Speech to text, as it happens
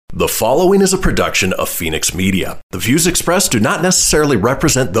The following is a production of Phoenix Media. The views expressed do not necessarily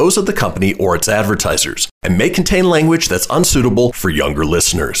represent those of the company or its advertisers and may contain language that's unsuitable for younger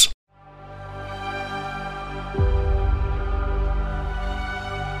listeners.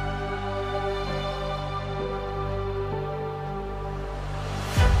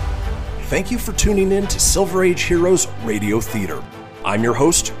 Thank you for tuning in to Silver Age Heroes Radio Theater. I'm your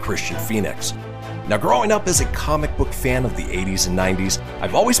host, Christian Phoenix. Now, growing up as a comic book fan of the 80s and 90s,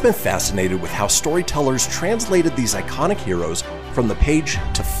 I've always been fascinated with how storytellers translated these iconic heroes from the page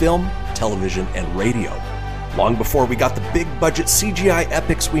to film, television, and radio. Long before we got the big-budget CGI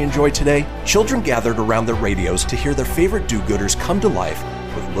epics we enjoy today, children gathered around their radios to hear their favorite do-gooders come to life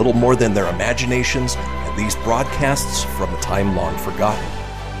with little more than their imaginations and these broadcasts from a time long forgotten.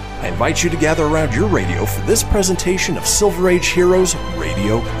 I invite you to gather around your radio for this presentation of Silver Age Heroes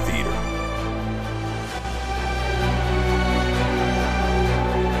Radio Theater.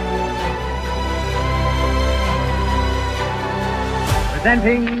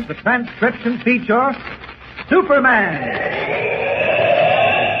 Presenting the transcription feature, Superman.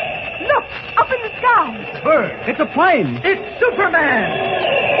 Look, up in the sky. Bird, it's a plane. It's Superman.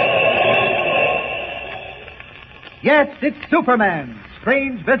 Yes, it's Superman,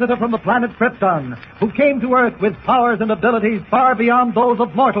 strange visitor from the planet Krypton, who came to Earth with powers and abilities far beyond those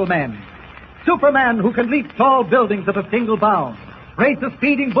of mortal men. Superman, who can leap tall buildings at a single bound, race a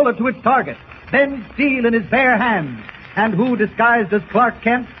speeding bullet to its target, bend steel in his bare hands, and who, disguised as Clark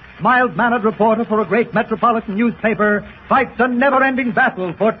Kent, mild-mannered reporter for a great metropolitan newspaper, fights a never-ending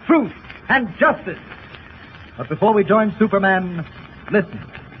battle for truth and justice. But before we join Superman, listen.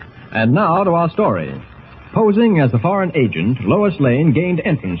 And now to our story. Posing as the foreign agent, Lois Lane gained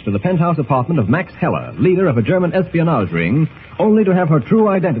entrance to the penthouse apartment of Max Heller, leader of a German espionage ring, only to have her true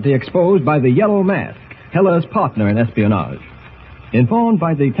identity exposed by the Yellow Mask, Heller's partner in espionage. Informed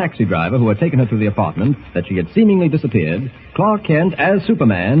by the taxi driver who had taken her to the apartment that she had seemingly disappeared, Clark Kent, as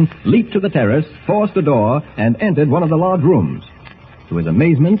Superman, leaped to the terrace, forced a door, and entered one of the large rooms. To his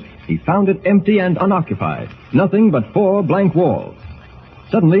amazement, he found it empty and unoccupied, nothing but 4 blank walls.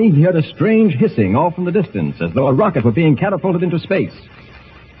 Suddenly, he heard a strange hissing off in the distance, as though a rocket were being catapulted into space.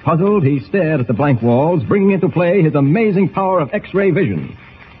 Puzzled, he stared at the blank walls, bringing into play his amazing power of X-ray vision.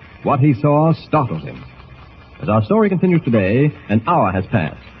 What he saw startled him. As our story continues today, an hour has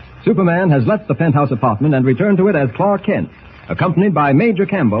passed. Superman has left the penthouse apartment and returned to it as Clark Kent, accompanied by Major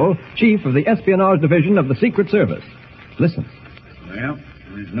Campbell, chief of the espionage division of the Secret Service. Listen. Well,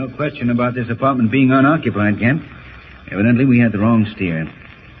 there's no question about this apartment being unoccupied, Kent. Evidently, we had the wrong steer.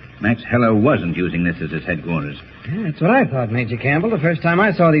 Max Heller wasn't using this as his headquarters. Yeah, that's what I thought, Major Campbell, the first time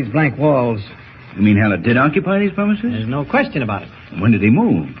I saw these blank walls. You mean Heller did occupy these premises? There's no question about it. When did he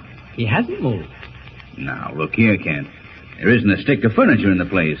move? He hasn't moved. Now, look here, Kent. There isn't a stick of furniture in the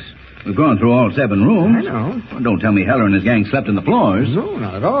place. We've gone through all 7 rooms. I know. Well, don't tell me Heller and his gang slept on the floors. No,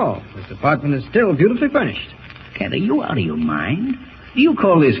 not at all. This apartment is still beautifully furnished. Kent, are you out of your mind? Do you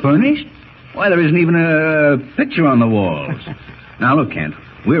call this furnished? Why, there isn't even a picture on the walls. Now, look, Kent,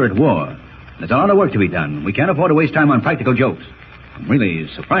 we're at war. There's a lot of work to be done. We can't afford to waste time on practical jokes. I'm really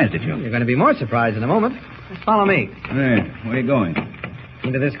surprised at you. You're going to be more surprised in a moment. Just follow me. Hey, where are you going?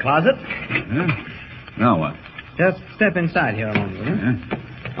 Into this closet. Huh? Now what? Just step inside here a moment, will you?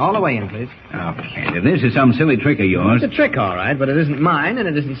 Huh? All the way in, please. Oh, Kent, if this is some silly trick of yours... It's a trick, all right, but it isn't mine and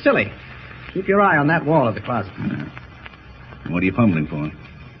it isn't silly. Keep your eye on that wall of the closet. What are you fumbling for?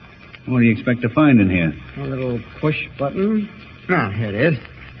 What do you expect to find in here? A little push button. Ah, here it is.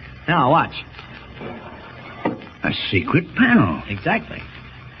 Now, watch. A secret panel. Exactly.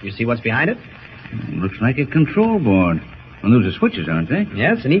 You see what's behind it? Looks like a control board. Well, those are switches, aren't they?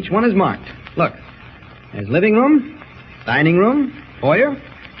 Yes, and each one is marked. Look. There's living room, dining room, foyer,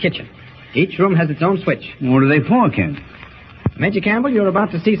 kitchen. Each room has its own switch. What are they for, Kent? Major Campbell, you're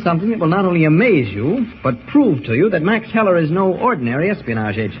about to see something that will not only amaze you, but prove to you that Max Heller is no ordinary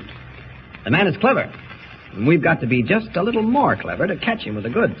espionage agent. The man is clever, and we've got to be just a little more clever to catch him with the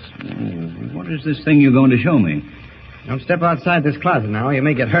goods. Oh, what is this thing you're going to show me? Don't step outside this closet now, you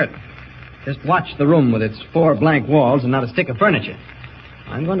may get hurt. Just watch the room with its 4 blank walls and not a stick of furniture.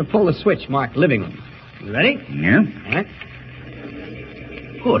 I'm going to pull the switch marked living room. You ready? Yeah? All right.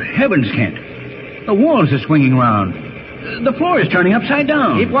 Good heavens, Kent. The walls are swinging around. The floor is turning upside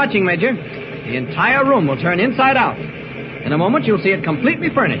down. Keep watching, Major. The entire room will turn inside out. In a moment, you'll see it completely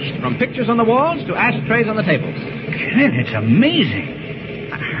furnished, from pictures on the walls to ashtrays on the tables. Kent, it's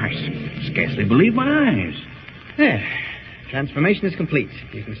amazing. I scarcely believe my eyes. There. Transformation is complete.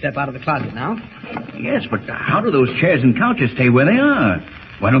 You can step out of the closet now. Yes, but how do those chairs and couches stay where they are?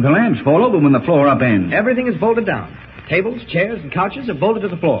 Why don't the lamps fall over when the floor upends? Everything is bolted down. Tables, chairs, and couches are bolted to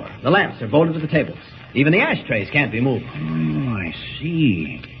the floor. The lamps are bolted to the tables. Even the ashtrays can't be moved. Oh, I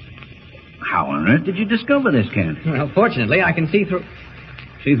see. How on earth did you discover this, Kent? Well, fortunately, I can see through...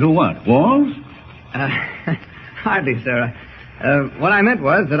 See through what? Walls? Hardly, sir. What I meant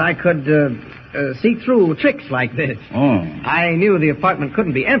was that I could see through tricks like this. Oh. I knew the apartment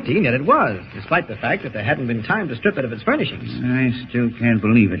couldn't be empty, and yet it was, despite the fact that there hadn't been time to strip it of its furnishings. I still can't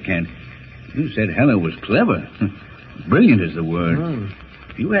believe it, Kent. You said Heller was clever. Brilliant is the word. Oh.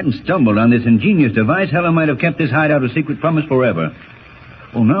 If you hadn't stumbled on this ingenious device, Heller might have kept this hideout a secret from us forever.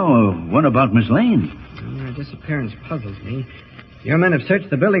 Oh, no. What about Miss Lane? Her disappearance puzzles me. Your men have searched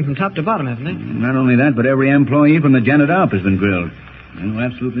the building from top to bottom, haven't they? Not only that, but every employee from the janitor up has been grilled. No,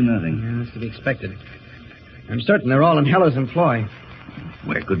 absolutely nothing. Yeah, that's to be expected. I'm certain they're all in Heller's employ.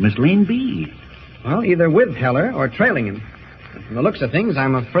 Where could Miss Lane be? Well, either with Heller or trailing him. But from the looks of things,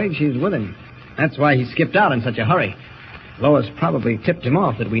 I'm afraid she's with him. That's why he skipped out in such a hurry. Lois probably tipped him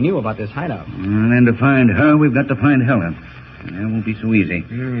off that we knew about this hideout. And then to find her, we've got to find Heller. And that won't be so easy.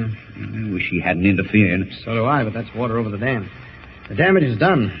 I wish she hadn't interfered. So do I, but that's water over the dam. The damage is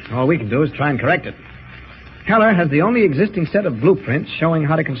done. All we can do is try and correct it. Heller has the only existing set of blueprints showing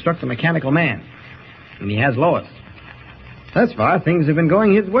how to construct a mechanical man. And he has Lois. Thus far, things have been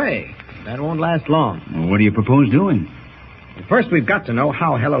going his way. That won't last long. Well, what do you propose doing? Well, first, we've got to know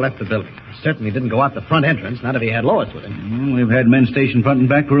how Heller left the building. He certainly didn't go out the front entrance, not if he had Lois with him. Well, we've had men stationed front and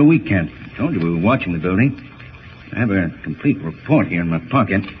back for a week, Kent. I told you we were watching the building. I have a complete report here in my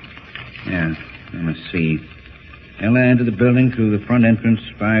pocket. Yeah, let's see. Heller entered the building through the front entrance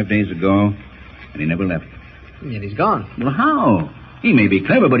 5 days ago, and he never left. And yet he's gone. Well, how? He may be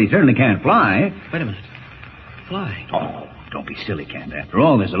clever, but he certainly can't fly. Wait a minute. Fly. Oh, don't be silly, Kent. After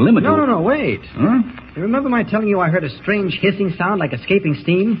all, there's a limit to... No, wait. Huh? You remember my telling you I heard a strange hissing sound like escaping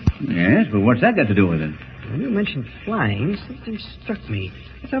steam? Yes, but what's that got to do with it? When you mentioned flying, something struck me.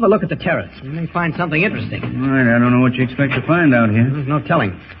 Let's have a look at the terrace. We may find something interesting. All right, I don't know what you expect to find out here. There's no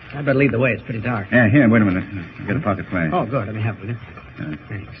telling. I'd better lead the way. It's pretty dark. Yeah, here, wait a minute. I've got a pocket flash. Oh, good. Let me have it, will you?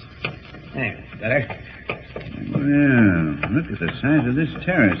 Thanks. There, that's better. Well, look at the size of this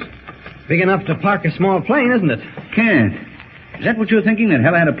terrace. Big enough to park a small plane, isn't it? Kent, is that what you're thinking, that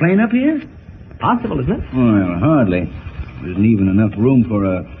Heller had a plane up here? Possible, isn't it? Well, hardly. There isn't even enough room for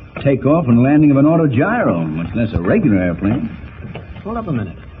a takeoff and landing of an autogyro, much less a regular airplane. Hold up a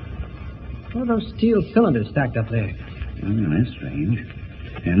minute. What are those steel cylinders stacked up there? Oh, that's strange.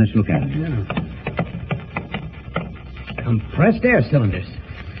 Yeah, let's look at it. Yeah. Compressed air cylinders.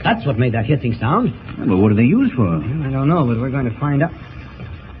 That's what made that hissing sound. Well, what are they used for? I don't know, but we're going to find out.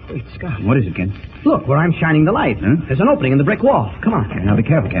 Wait, Scott. What is it, Kent? Look, where I'm shining the light. Huh? There's an opening in the brick wall. Come on. Okay, now be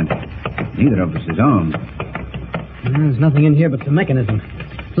careful, Kent. Neither of us is armed. There's nothing in here but some mechanism.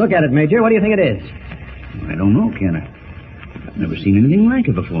 Look at it, Major. What do you think it is? I don't know, Kent. I've never seen anything like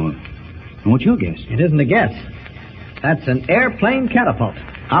it before. What's your guess? It isn't a guess. That's an airplane catapult,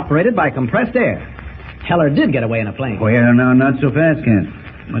 operated by compressed air. Heller did get away in a plane. Well, now, not so fast, Kent.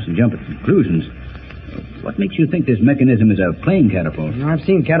 Mustn't jump at conclusions. What makes you think this mechanism is a plane catapult? I've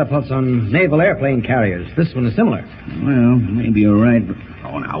seen catapults on naval airplane carriers. This one is similar. Well, maybe you're right, but...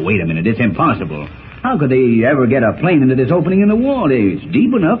 Oh, now, wait a minute. It's impossible. How could they ever get a plane into this opening in the wall? It's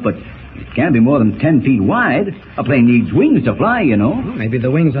deep enough, but it can't be more than 10 feet wide. A plane needs wings to fly, you know. Well, maybe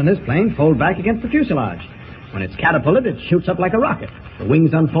the wings on this plane fold back against the fuselage. When it's catapulted, it shoots up like a rocket. The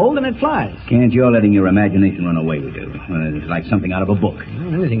wings unfold and it flies. Kent, you're letting your imagination run away with you. It's like something out of a book.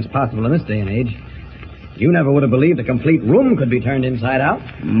 Well, anything's possible in this day and age. You never would have believed a complete room could be turned inside out.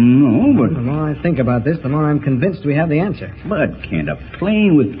 No, but... The more I think about this, the more I'm convinced we have the answer. But, Kent, a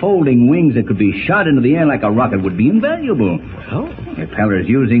plane with folding wings that could be shot into the air like a rocket would be invaluable. Well? If Heller's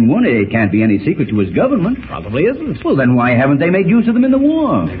using one, it can't be any secret to his government. Probably isn't. Well, then why haven't they made use of them in the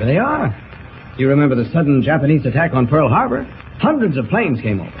war? Maybe they are. You remember the sudden Japanese attack on Pearl Harbor? Hundreds of planes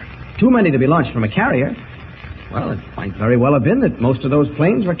came over. Too many to be launched from a carrier. Well, it might very well have been that most of those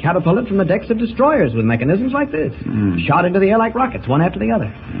planes were catapulted from the decks of destroyers with mechanisms like this. Shot into the air like rockets, one after the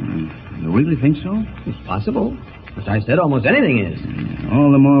other. You really think so? It's possible. As I said, almost anything is. All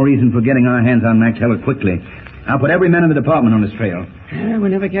the more reason for getting our hands on Max Heller quickly. I'll put every man in the department on his trail.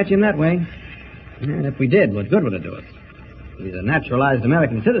 We'll never catch him that way. And if we did, what good would it do us? He's a naturalized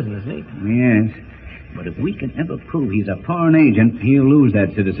American citizen, isn't he? Yes. But if we can ever prove he's a foreign agent, he'll lose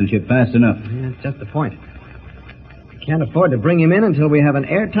that citizenship fast enough. Yeah, that's just the point. We can't afford to bring him in until we have an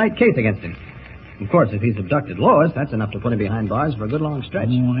airtight case against him. Of course, if he's abducted Lois, that's enough to put him behind bars for a good long stretch.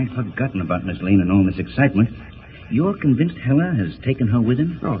 Oh, I'd forgotten about Miss Lane and all this excitement. You're convinced Heller has taken her with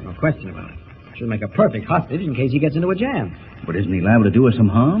him? Oh, no question about it. She'll make a perfect hostage in case he gets into a jam. But isn't he liable to do her some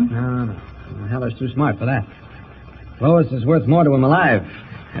harm? No. Heller's too smart for that. Lois is worth more to him alive.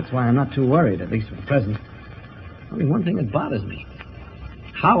 That's why I'm not too worried, at least for the present. Only one thing that bothers me.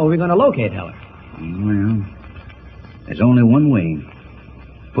 How are we going to locate Heller? Well, there's only one way.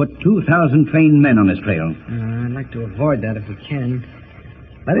 Put 2,000 trained men on his trail. I'd like to avoid that if we can.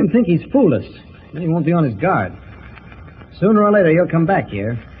 Let him think he's fooled us. Then he won't be on his guard. Sooner or later, he'll come back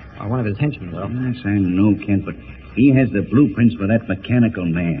here. Or one of his henchmen will. Yes, I know, Kent, but he has the blueprints for that mechanical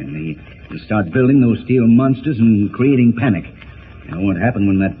man. He'll start building those steel monsters and creating panic. Now, what happened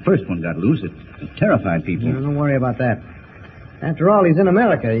when that first one got loose? It terrified people. No, don't worry about that. After all, he's in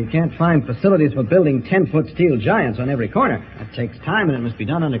America. You can't find facilities for building 10-foot steel giants on every corner. That takes time, and it must be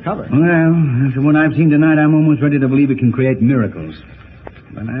done undercover. Well, after what I've seen tonight, I'm almost ready to believe it can create miracles.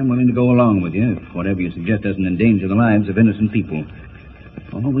 But I'm willing to go along with you if whatever you suggest doesn't endanger the lives of innocent people.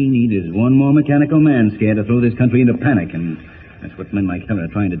 All we need is one more mechanical man scared to throw this country into panic, and that's what men like Heller are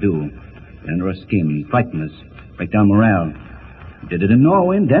trying to do. Get under our skin, frighten us, break down morale. Did it in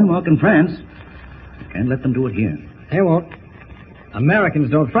Norway, and Denmark, and France. Can't let them do it here. They won't. Americans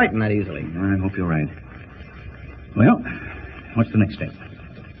don't frighten that easily. I hope you're right. Well, what's the next step?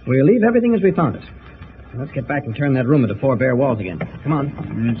 We'll leave everything as we found it. Let's get back and turn that room into 4 bare walls again. Come on.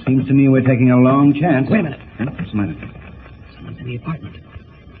 It seems to me we're taking a long chance. Wait a minute. What's the matter? Someone's in the apartment.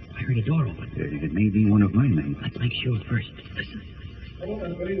 I heard a door open. It may be one of my men. Let's make sure first. Listen.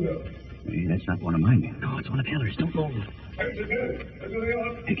 Hey, that's not one of my men. No, it's one of Heller's. Don't move.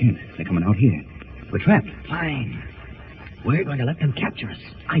 Hey, Kent, they're coming out here. We're trapped. Fine. We're going to let them capture us.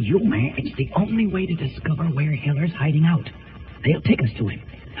 Are you mad? It's the only way to discover where Heller's hiding out. They'll take us to him.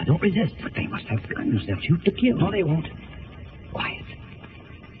 Now, don't resist. But they must have guns. They'll shoot to kill. No, they won't. Quiet.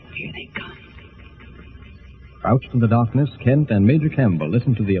 Here they come. Crouched in the darkness, Kent and Major Campbell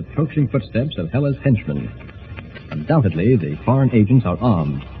listen to the approaching footsteps of Heller's henchmen. Undoubtedly, the foreign agents are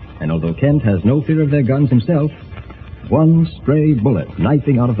armed, and although Kent has no fear of their guns himself, one stray bullet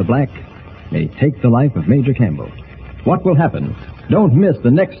knifing out of the black may take the life of Major Campbell. What will happen? Don't miss the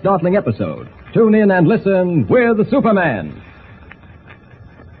next startling episode. Tune in and listen. We're the Superman.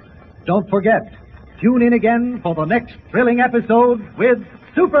 Don't forget, tune in again for the next thrilling episode with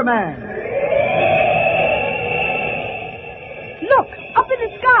Superman. Look, up in the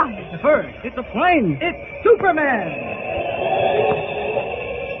sky. The bird. It's a plane. It's Superman.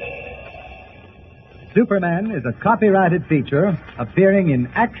 Superman is a copyrighted feature appearing in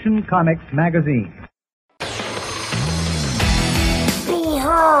Action Comics magazine.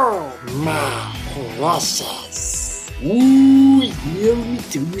 Behold, my precious. Ooh, yeah, let me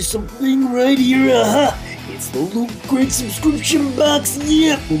tell you something right here, It's the Loot Crate subscription box,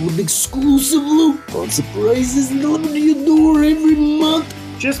 yeah, full of exclusive loot, fun surprises delivered to your door every month.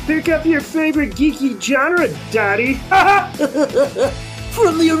 Just pick up your favorite geeky genre, Daddy.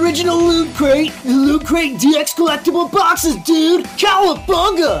 From the original Loot Crate, the Loot Crate DX collectible boxes, dude!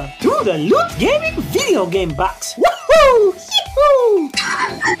 Cowabunga! To the Loot Gaming video game box. Woohoo! Yee-hoo!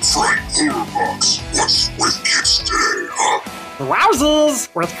 Wowzers!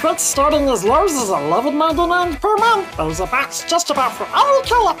 With crates starting as low as $11.99 per month, there's a box just about for all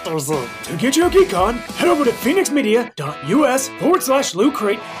collectors. To get your geek on, head over to phoenixmedia.us/Loot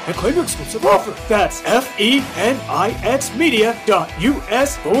Crate and claim your exclusive offer. That's FENIX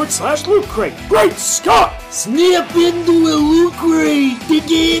media.us/Loot Crate. Great Scott! Snap into a Loot Crate, dig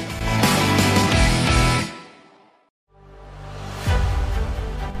it?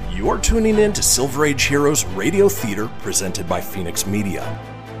 You're tuning in to Silver Age Heroes Radio Theater presented by Phoenix Media.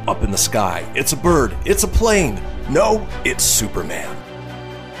 Up in the sky, it's a bird, it's a plane. No, it's Superman.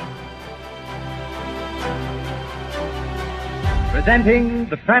 Presenting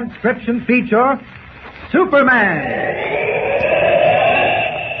the transcription feature, Superman.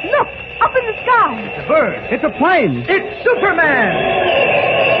 Look, up in the sky. It's a bird. It's a plane. It's Superman.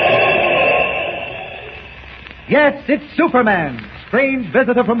 Yes, it's Superman, strange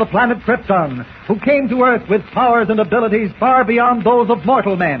visitor from the planet Krypton, who came to Earth with powers and abilities far beyond those of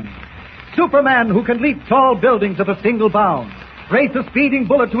mortal men. Superman who can leap tall buildings at a single bound, race a speeding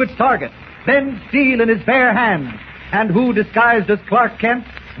bullet to its target, bend steel in his bare hands, and who, disguised as Clark Kent,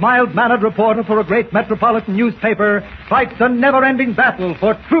 mild-mannered reporter for a great metropolitan newspaper, fights a never-ending battle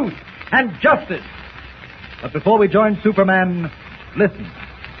for truth and justice. But before we join Superman, listen.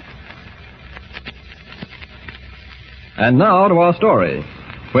 And now to our story.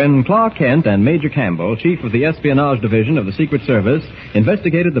 When Clark Kent and Major Campbell, chief of the espionage division of the Secret Service,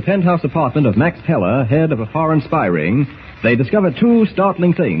 investigated the penthouse apartment of Max Heller, head of a foreign spy ring, they discovered two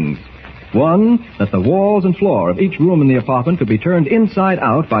startling things. One, that the walls and floor of each room in the apartment could be turned inside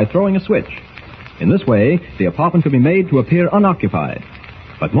out by throwing a switch. In this way, the apartment could be made to appear unoccupied.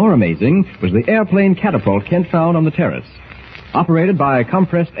 But more amazing was the airplane catapult Kent found on the terrace. Operated by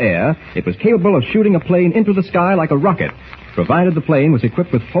compressed air, it was capable of shooting a plane into the sky like a rocket, provided the plane was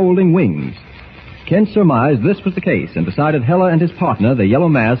equipped with folding wings. Kent surmised this was the case and decided Heller and his partner, the Yellow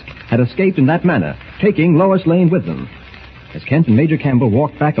Mask, had escaped in that manner, taking Lois Lane with them. As Kent and Major Campbell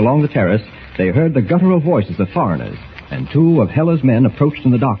walked back along the terrace, they heard the guttural voices of foreigners, and two of Heller's men approached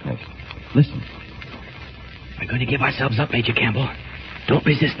in the darkness. Listen. We're going to give ourselves up, Major Campbell. Don't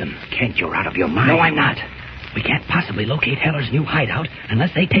resist them. Kent, you're out of your mind. No, I'm not. We can't possibly locate Heller's new hideout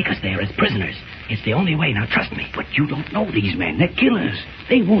unless they take us there as prisoners. It's the only way. Now, trust me. But you don't know these men. They're killers.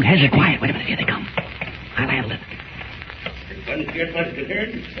 They won't hesitate. Quiet. Wait a minute. Here they come. I'll handle it.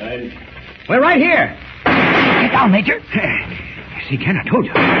 We're right here. Get down, Major. See, Kent, I told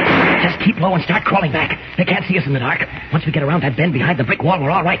you. Just keep low and start crawling back. They can't see us in the dark. Once we get around that bend behind the brick wall,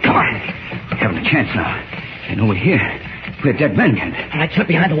 we're all right. Come on. We haven't a chance now. They know we're here. We're dead men, Kent. All right, slip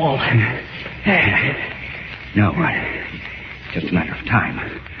behind the wall. Now what? Just a matter of time.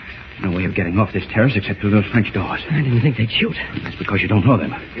 No way of getting off this terrace except through those French doors. I didn't think they'd shoot. That's because you don't know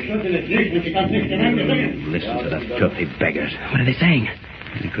them. Listen to the filthy beggars. What are they saying?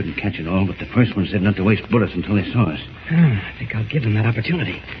 They couldn't catch it all, but the first one said not to waste bullets until they saw us. I think I'll give them that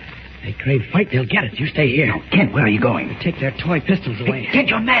opportunity. They crave fight, they'll get it. You stay here. Now, Kent, where are you going? Take their toy pistols away. Hey, Kent,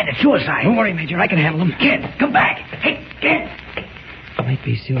 you're mad. It's suicide. Don't worry, Major. I can handle them. Kent, come back. Hey, Kent. It might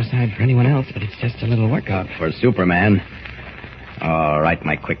be suicide for anyone else, but it's just a little workout for Superman. All right,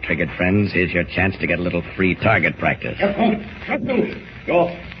 my quick-triggered friends. Here's your chance to get a little free target practice. Go.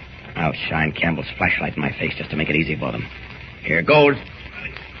 I'll shine Campbell's flashlight in my face just to make it easy for them. Here goes.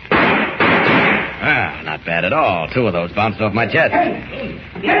 Not bad at all. Two of those bounced off my chest.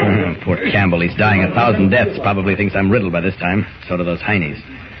 Poor Campbell, he's dying 1,000 deaths. Probably thinks I'm riddled by this time. So do those heinies.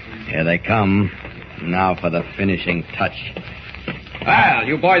 Here they come. Now for the finishing touch. Well,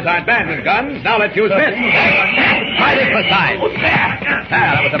 you boys aren't bad with guns. Now let's use this. Try this for size.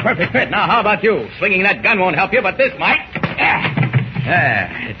 That was a perfect fit. Now, how about you? Swinging that gun won't help you, but this might.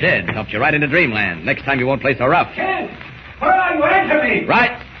 It did. Helped you right into dreamland. Next time you won't play so rough. Kent, where are you? Answer me.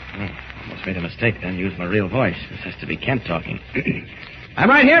 Right. Almost made a mistake then. Used my real voice. This has to be Kent talking. I'm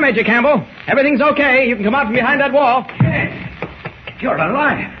right here, Major Campbell. Everything's okay. You can come out from behind that wall. Kent, you're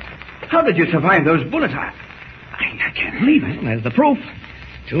alive. How did you survive those bullets? I can't believe it. There's the proof.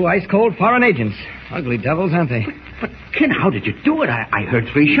 Two ice-cold foreign agents. Ugly devils, aren't they? But, Kent, how did you do it? I heard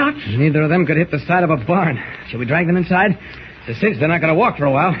 3 shots. Neither of them could hit the side of a barn. Shall we drag them inside? It's a cinch they're not going to walk for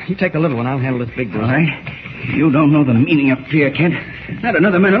a while. You take the little one. I'll handle this big one. All right. You don't know the meaning of fear, Kent. Not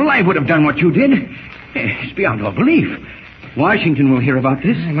another man alive would have done what you did. It's beyond all belief. Washington will hear about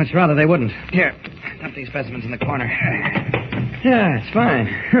this. I'd much rather they wouldn't. Here, dump these specimens in the corner. Yeah, it's fine.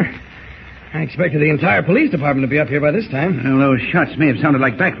 I expected the entire police department to be up here by this time. Well, those shots may have sounded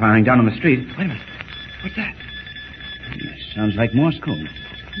like backfiring down on the street. Wait a minute. What's that? Sounds like Morse code.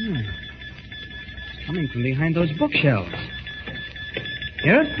 It's coming from behind those bookshelves.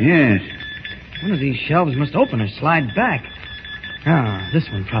 Hear it? Yes. One of these shelves must open or slide back. Ah, this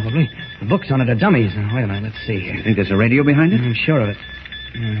one probably. The books on it are dummies. Now, wait a minute. Let's see here. You think there's a radio behind it? I'm sure of it.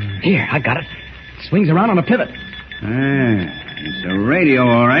 Here, I got it. It swings around on a pivot. It's a radio,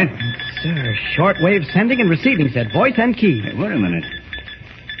 all right. Sir, shortwave sending and receiving set, voice and key. Hey, wait a minute.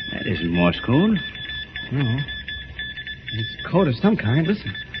 That isn't Morse code. No. It's code of some kind.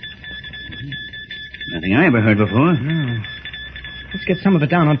 Listen. Nothing I ever heard before. No. Let's get some of it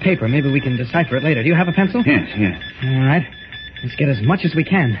down on paper. Maybe we can decipher it later. Do you have a pencil? Yes. All right. Let's get as much as we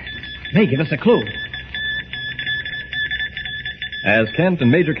can. May give us a clue. As Kent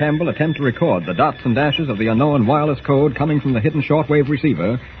and Major Campbell attempt to record the dots and dashes of the unknown wireless code coming from the hidden shortwave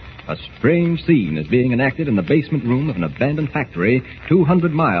receiver, a strange scene is being enacted in the basement room of an abandoned factory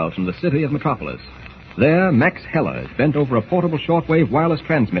 200 miles from the city of Metropolis. There, Max Heller is bent over a portable shortwave wireless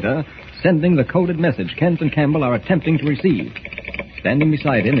transmitter, sending the coded message Kent and Campbell are attempting to receive. Standing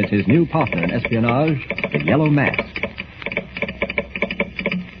beside him is his new partner in espionage, the Yellow Mask.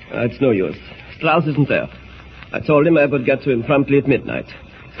 It's no use. Strauss isn't there. I told him I would get to him promptly at midnight.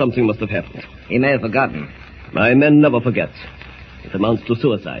 Something must have happened. He may have forgotten. My men never forget. It amounts to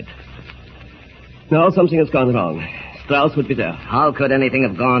suicide. No, something has gone wrong. Strauss would be there. How could anything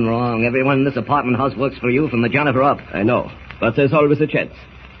have gone wrong? Everyone in this apartment house works for you from the janitor up. I know, but there's always a chance.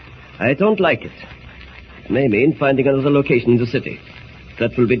 I don't like it. It may mean finding another location in the city.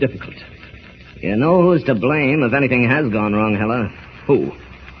 That will be difficult. You know who's to blame if anything has gone wrong, Heller? Who?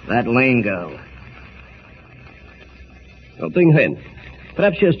 That Lane girl. I'll bring her in.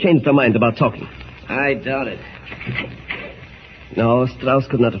 Perhaps she has changed her mind about talking. I doubt it. No, Strauss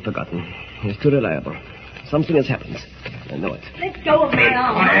could not have forgotten. He's too reliable. Something has happened. I know it. Let go of my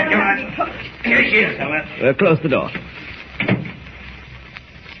arm. Here she is, Helen. Close the door.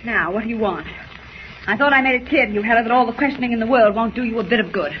 Now, what do you want? I thought I made it clear to you, Heller, that all the questioning in the world won't do you a bit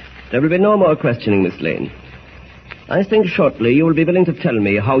of good. There will be no more questioning, Miss Lane. I think shortly you will be willing to tell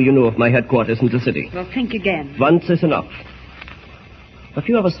me how you knew of my headquarters in the city. Well, think again. Once is enough. Have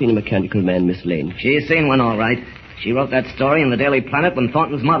you ever seen a mechanical man, Miss Lane? She's seen one, all right. She wrote that story in the Daily Planet when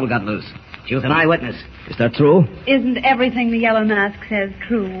Thornton's model got loose. She was an eyewitness. Is that true? Isn't everything the Yellow Mask says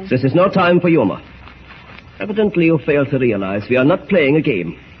true? This is no time for humor. Evidently you fail to realize we are not playing a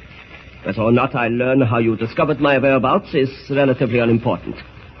game. Whether or not I learn how you discovered my whereabouts is relatively unimportant.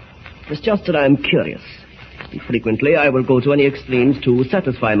 It's just that I am curious. And frequently I will go to any extremes to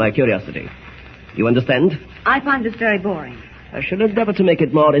satisfy my curiosity. You understand? I find this very boring. I shall endeavor to make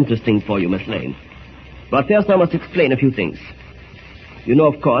it more interesting for you, Miss Lane. But first I must explain a few things. You know,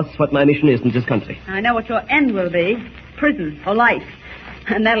 of course, what my mission is in this country. I know what your end will be. Prison for life.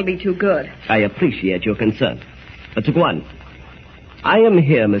 And that'll be too good. I appreciate your concern. But to go on. I am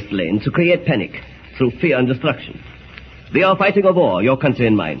here, Miss Lane, to create panic through fear and destruction. We are fighting a war, your country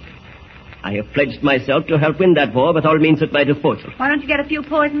and mine. I have pledged myself to help win that war with all means at my disposal. Why don't you get a few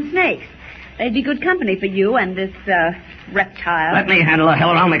poison snakes? They'd be good company for you and this, reptile. Let me handle her,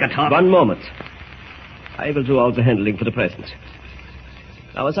 Heller. I'll make her talk. One moment. I will do all the handling for the present.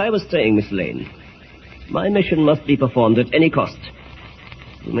 Now, as I was saying, Miss Lane, my mission must be performed at any cost.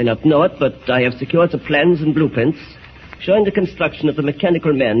 You may not know it, but I have secured the plans and blueprints showing the construction of the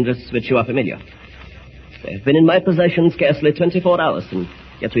mechanical men with which you are familiar. They have been in my possession scarcely 24 hours, and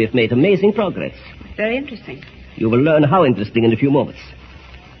yet we have made amazing progress. Very interesting. You will learn how interesting in a few moments.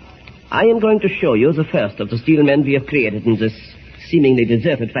 I am going to show you the first of the steel men we have created in this seemingly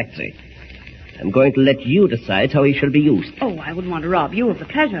deserted factory. I'm going to let you decide how he shall be used. Oh, I wouldn't want to rob you of the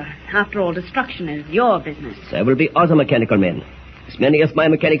pleasure. After all, destruction is your business. There will be other mechanical men, as many as my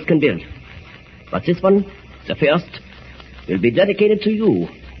mechanics can build. But this one, the first, will be dedicated to you.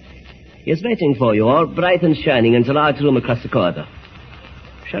 He is waiting for you, all bright and shining, in the large room across the corridor.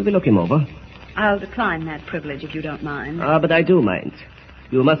 Shall we look him over? I'll decline that privilege if you don't mind. But I do mind.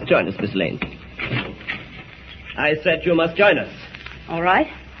 You must join us, Miss Lane. I said you must join us. All right.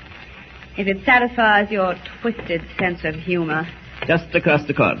 If it satisfies your twisted sense of humor. Just across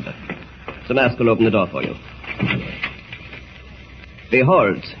the corridor. The mask will open the door for you.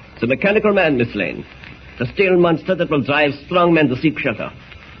 Behold, the mechanical man, Miss Lane. The steel monster that will drive strong men to seek shelter.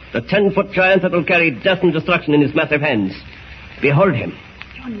 The 10-foot giant that will carry death and destruction in his massive hands. Behold him.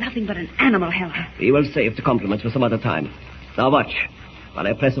 You're nothing but an animal, Heller. We will save the compliments for some other time. Now watch, while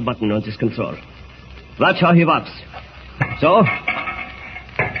I press a button on his control. Watch how he walks. So.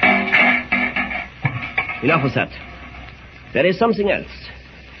 Enough of that. There is something else.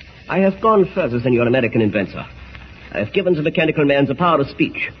 I have gone further than your American inventor. I have given the mechanical man the power of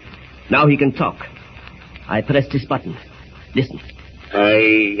speech. Now he can talk. I pressed this button. Listen.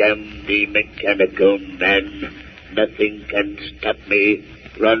 I am the mechanical man. Nothing can stop me.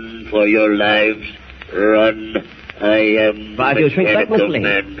 Run for your lives. Run. I am Why do you shrink back, Miss Lane?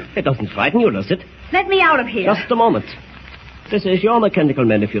 Man. It doesn't frighten you, does it? Let me out of here. Just a moment. This is your mechanical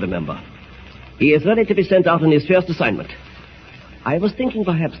man, if you remember. He is ready to be sent out on his first assignment. I was thinking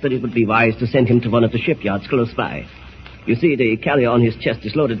perhaps that it would be wise to send him to one of the shipyards close by. You see, the carrier on his chest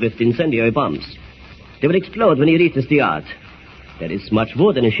is loaded with incendiary bombs. They will explode when he reaches the yard. There is much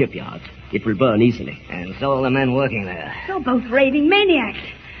wood in a shipyard. It will burn easily. And so will the men working there. You're both raving maniacs.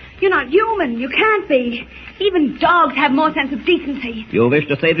 You're not human. You can't be. Even dogs have more sense of decency. You wish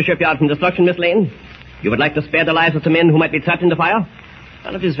to save the shipyard from destruction, Miss Lane? You would like to spare the lives of the men who might be trapped in the fire?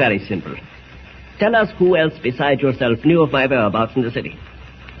 Well, it is very simple. Tell us who else besides yourself knew of my whereabouts in the city.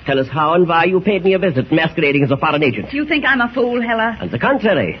 Tell us how and why you paid me a visit masquerading as a foreign agent. You think I'm a fool, Heller? On the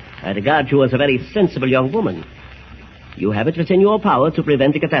contrary, I regard you as a very sensible young woman. You have it within your power to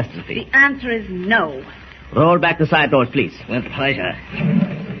prevent a catastrophe. The answer is no. Roll back the side doors, please. With pleasure.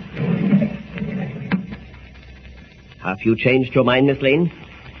 Have you changed your mind, Miss Lane?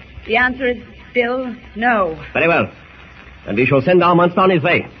 The answer is still no. Very well. And we shall send our monster on his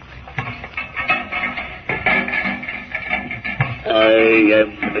way. I am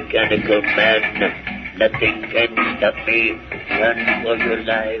the mechanical man. Nothing can stop me. Run for your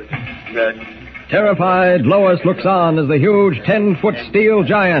lives. Run. Terrified, Lois looks on as the huge 10-foot steel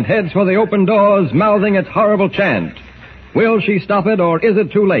giant heads for the open doors, mouthing its horrible chant. Will she stop it, or is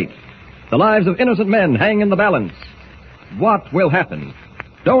it too late? The lives of innocent men hang in the balance. What will happen?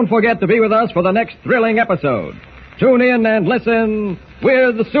 Don't forget to be with us for the next thrilling episode. Tune in and listen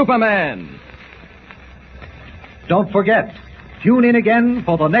with Superman. Don't forget, Tune in again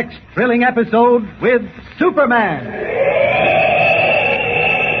for the next thrilling episode with Superman.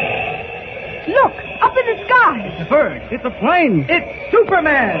 Look, up in the sky. It's a bird. It's a plane. It's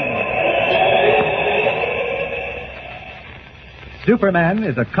Superman. Superman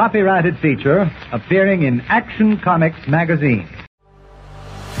is a copyrighted feature appearing in Action Comics magazine.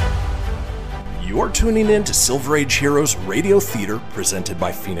 You're tuning in to Silver Age Heroes Radio Theater presented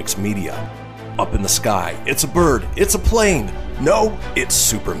by Phoenix Media. Up in the sky, it's a bird, it's a plane. No, it's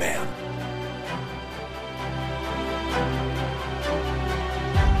Superman.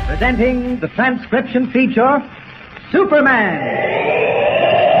 Presenting the transcription feature, Superman.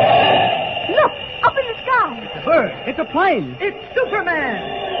 Look, up in the sky. It's a bird. It's a plane. It's Superman.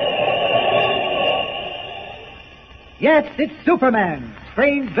 Yes, it's Superman,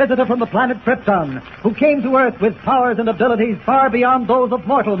 strange visitor from the planet Krypton, who came to Earth with powers and abilities far beyond those of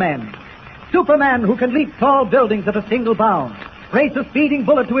mortal men. Superman who can leap tall buildings at a single bound, race a speeding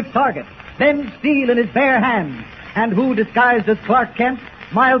bullet to its target, bend steel in his bare hands, and who, disguised as Clark Kent,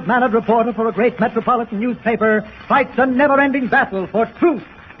 mild-mannered reporter for a great metropolitan newspaper, fights a never-ending battle for truth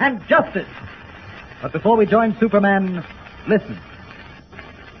and justice. But before we join Superman, listen.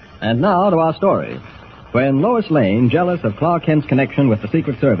 And now to our story. When Lois Lane, jealous of Clark Kent's connection with the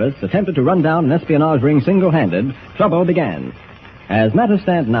Secret Service, attempted to run down an espionage ring single-handed, trouble began. As matters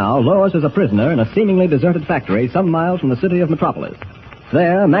stand now, Lois is a prisoner in a seemingly deserted factory some miles from the city of Metropolis.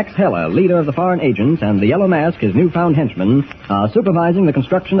 There, Max Heller, leader of the foreign agents, and the Yellow Mask, his newfound henchman, are supervising the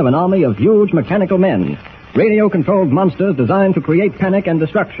construction of an army of huge mechanical men, radio-controlled monsters designed to create panic and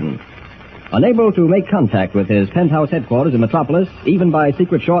destruction. Unable to make contact with his penthouse headquarters in Metropolis, even by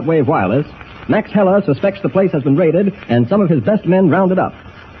secret shortwave wireless, Max Heller suspects the place has been raided and some of his best men rounded up.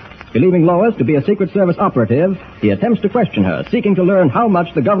 Believing Lois to be a Secret Service operative, he attempts to question her, seeking to learn how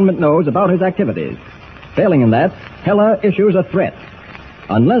much the government knows about his activities. Failing in that, Heller issues a threat.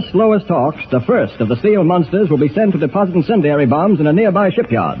 Unless Lois talks, the first of the steel monsters will be sent to deposit incendiary bombs in a nearby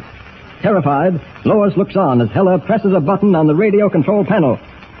shipyard. Terrified, Lois looks on as Heller presses a button on the radio control panel.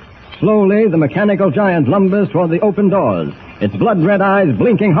 Slowly, the mechanical giant lumbers toward the open doors, its blood-red eyes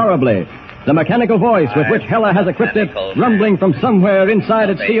blinking horribly. The mechanical voice with which Heller has equipped it rumbling from somewhere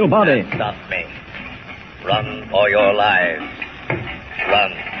inside its steel body. Stop me. Run for your lives.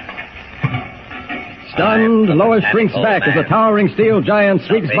 Run. Stunned, Lois shrinks back as the towering steel giant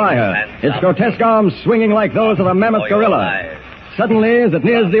sweeps by her, its grotesque arms swinging like those of a mammoth gorilla. Suddenly, as it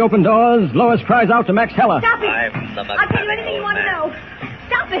nears the open doors, Lois cries out to Max Heller. Stop it! I'll tell you anything you want to know.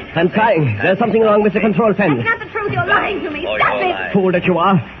 Stop it! I'm trying. There's something wrong with the control panel. That's not the truth. You're lying to me. Stop it! Fool that you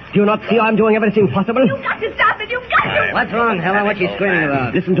are. Do you not see I'm doing everything possible? You've got to stop it. You've got to. What's wrong, Heller? What's she screaming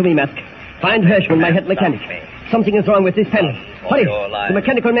about? Listen to me, Mask. Find Hirschman, my head mechanic. Something is wrong with this panel. Hurry. The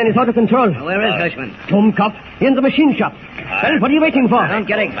mechanical man is out of control. Where is Hirschman? Dummkopf, in the machine shop. Well, what are you waiting for? Don't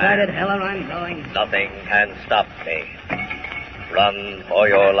get excited, Heller. I'm going. Nothing can stop me. Run for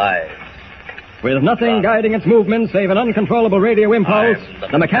your lives. With nothing guiding its movements save an uncontrollable radio impulse,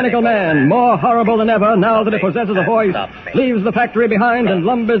 the mechanical man, more horrible than ever now that it possesses a voice, leaves the factory behind and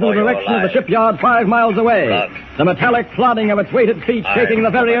lumbers in the direction of the shipyard 5 miles away. The metallic plodding of its weighted feet shaking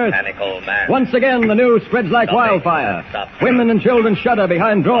the very earth. Once again, the news spreads like wildfire. Women and children shudder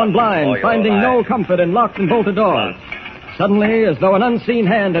behind drawn blinds, finding no comfort in locked and bolted doors. Suddenly, as though an unseen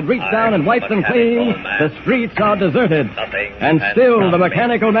hand had reached down and wiped them clean, the streets are deserted. And still the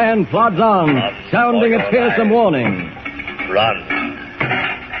mechanical man plods on, sounding its fearsome warning. Run.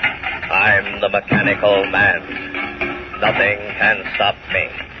 I'm the mechanical man. Nothing can stop me.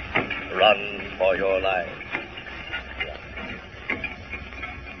 Run for your life.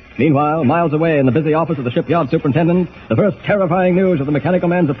 Meanwhile, miles away in the busy office of the shipyard superintendent, the first terrifying news of the mechanical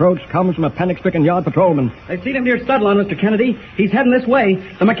man's approach comes from a panic-stricken yard patrolman. I've seen him near Studland, Mr. Kennedy. He's heading this way.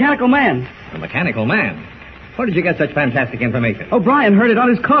 The mechanical man. The mechanical man? Where did you get such fantastic information? O'Brien heard it on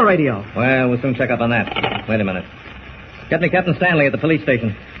his car radio. Well, we'll soon check up on that. Wait a minute. Get me Captain Stanley at the police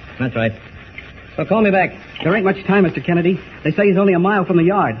station. That's right. So call me back. There ain't much time, Mr. Kennedy. They say he's only a mile from the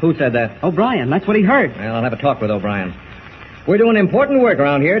yard. Who said that? O'Brien. That's what he heard. Well, I'll have a talk with O'Brien. We're doing important work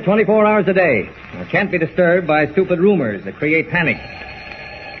around here 24 hours a day. We can't be disturbed by stupid rumors that create panic.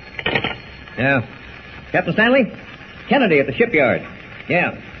 Yeah. Captain Stanley? Kennedy at the shipyard.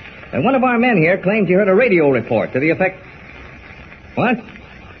 Yeah. And one of our men here claims he heard a radio report to the effect... What?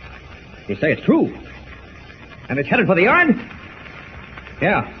 You say it's true? And it's headed for the yard?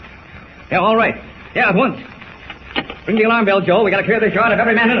 Yeah. Yeah, all right. Yeah, at once. Ring the alarm bell, Joe. We gotta clear this yard of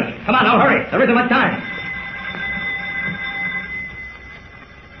every man in it. Come on, now, hurry. There isn't much time.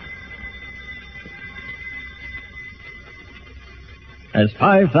 As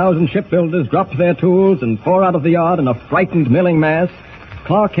 5,000 shipbuilders drop their tools and pour out of the yard in a frightened milling mass,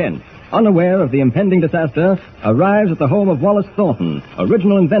 Clark Kent, unaware of the impending disaster, arrives at the home of Wallace Thornton,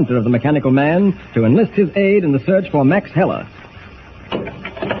 original inventor of the mechanical man, to enlist his aid in the search for Max Heller.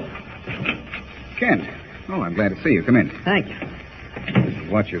 Kent. Oh, I'm glad to see you. Come in. Thank you. This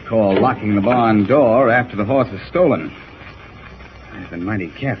is what you call locking the barn door after the horse is stolen. I've been mighty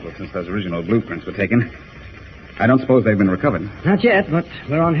careful since those original blueprints were taken. I don't suppose they've been recovered. Not yet, but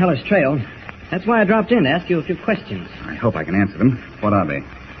we're on Heller's trail. That's why I dropped in to ask you a few questions. I hope I can answer them. What are they?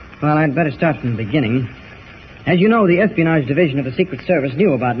 Well, I'd better start from the beginning. As you know, the Espionage Division of the Secret Service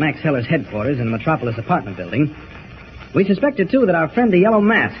knew about Max Heller's headquarters in the Metropolis apartment building. We suspected, too, that our friend the Yellow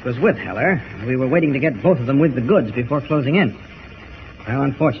Mask was with Heller. We were waiting to get both of them with the goods before closing in. Well,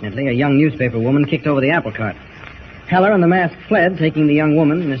 unfortunately, a young newspaper woman kicked over the apple cart. Heller and the Mask fled, taking the young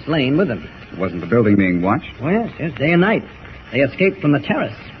woman, Miss Lane, with them. Wasn't the building being watched? Oh, yes, day and night. They escaped from the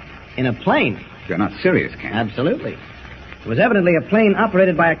terrace. In a plane. You're not serious, Kent. Absolutely. It was evidently a plane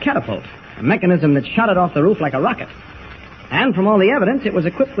operated by a catapult, a mechanism that shot it off the roof like a rocket. And from all the evidence, it was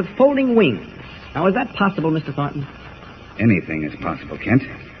equipped with folding wings. Now, is that possible, Mr. Thornton? Anything is possible, Kent.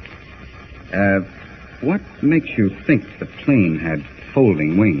 What makes you think the plane had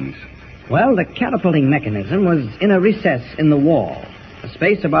folding wings? Well, the catapulting mechanism was in a recess in the wall. A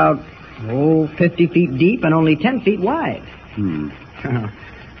space about, 50 feet deep and only 10 feet wide.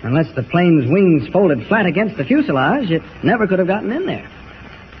 Unless the plane's wings folded flat against the fuselage, it never could have gotten in there.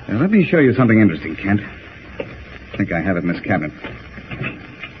 Now, let me show you something interesting, Kent. I think I have it in this cabinet.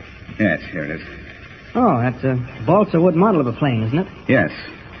 Yes, here it is. Oh, that's a balsa wood model of a plane, isn't it? Yes.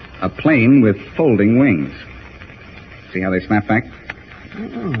 A plane with folding wings. See how they snap back?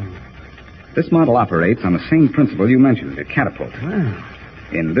 Oh. This model operates on the same principle you mentioned, a catapult. Wow.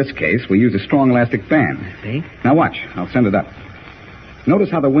 In this case, we use a strong elastic band. See? Now watch. I'll send it up. Notice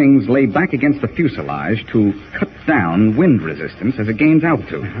how the wings lay back against the fuselage to cut down wind resistance as it gains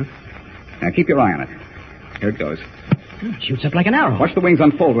altitude. Now keep your eye on it. Here it goes. It shoots up like an arrow. Watch the wings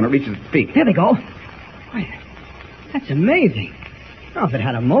unfold when it reaches its peak. There they go. Why, that's amazing. Oh, if it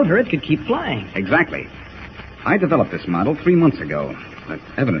had a motor, it could keep flying. Exactly. I developed this model 3 months ago. But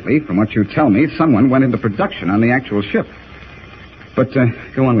evidently, from what you tell me, someone went into production on the actual ship. But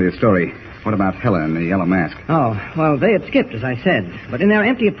go on with your story. What about Heller and the Yellow Mask? Oh, well, they had skipped, as I said. But in their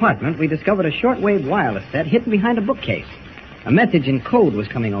empty apartment, we discovered a shortwave wireless set hidden behind a bookcase. A message in code was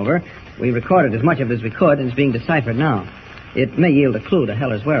coming over. We recorded as much of it as we could, and it's being deciphered now. It may yield a clue to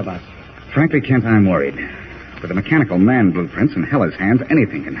Heller's whereabouts. Frankly, Kent, I'm worried. With the mechanical man blueprints in Heller's hands,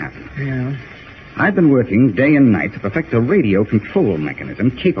 anything can happen. Yeah. I've been working day and night to perfect a radio control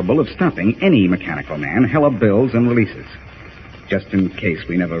mechanism capable of stopping any mechanical man Heller builds and releases. Just in case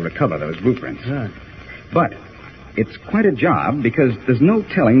we never recover those blueprints. Right. But it's quite a job because there's no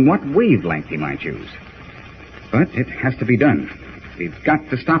telling what wavelength he might use. But it has to be done. We've got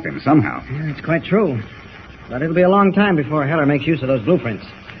to stop him somehow. Yeah, it's quite true. But it'll be a long time before Heller makes use of those blueprints.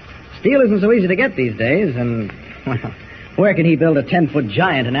 Steel isn't so easy to get these days, and, well, where can he build a 10-foot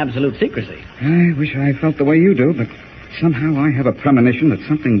giant in absolute secrecy? I wish I felt the way you do, but somehow I have a premonition that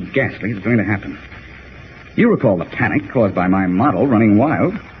something ghastly is going to happen. You recall the panic caused by my model running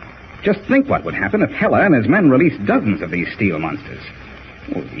wild. Just think what would happen if Heller and his men released dozens of these steel monsters.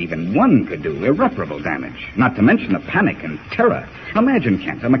 Well, even one could do irreparable damage, not to mention the panic and terror. Imagine,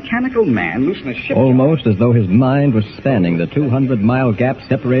 Kent, a mechanical man loose in a shipyard. Almost as though his mind was spanning the 200-mile gap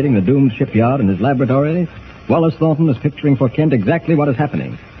separating the doomed shipyard and his laboratory, Wallace Thornton is picturing for Kent exactly what is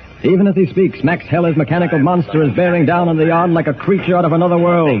happening. Even as he speaks, Max Heller's mechanical monster is bearing down on the yard like a creature out of another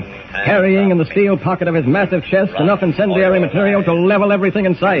world, carrying in the steel pocket of his massive chest enough incendiary material to level everything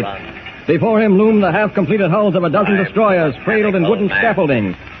in sight. Before him loom the half-completed hulls of a dozen destroyers, cradled in wooden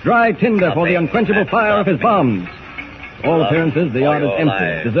scaffolding, dry tinder for the unquenchable fire of his bombs. To all appearances, the yard is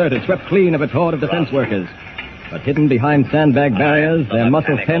empty, deserted, swept clean of its horde of defense workers. But hidden behind sandbag barriers, their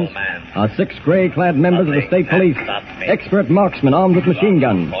muscle tents, are 6 gray-clad members of the state police, expert marksmen armed with machine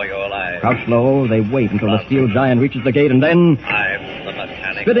guns. Crouched low, they wait until the steel giant reaches the gate, and then,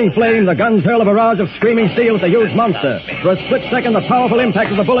 spitting flame, the guns hurl a barrage of screaming steel at the huge monster. For a split second, the powerful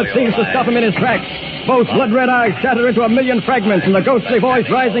impact of the bullet seems to stop him in his tracks. Both blood-red eyes shatter into a million fragments, and the ghostly voice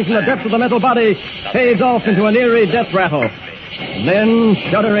rising from the depths of the metal body fades off into an eerie death rattle. Then,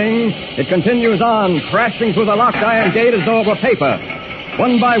 shuddering, it continues on, crashing through the locked iron gate as though it were paper.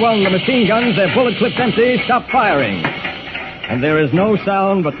 One by one, the machine guns, their bullet clips empty, stop firing. And there is no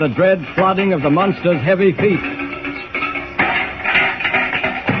sound but the dread plodding of the monster's heavy feet.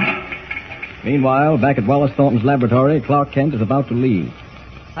 Meanwhile, back at Wallace Thornton's laboratory, Clark Kent is about to leave.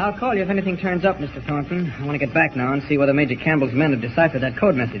 I'll call you if anything turns up, Mr. Thornton. I want to get back now and see whether Major Campbell's men have deciphered that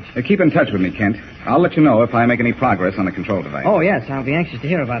code message. Keep in touch with me, Kent. I'll let you know if I make any progress on the control device. Oh, yes, I'll be anxious to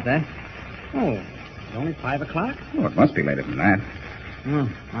hear about that. Oh, it's only 5 o'clock? Oh, it must be later than that. Oh,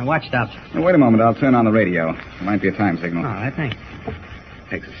 my watch stopped. Now, wait a moment. I'll turn on the radio. There might be a time signal. All right, thanks.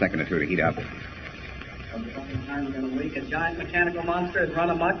 Takes a second or two to heat up. In a week, a giant mechanical monster has run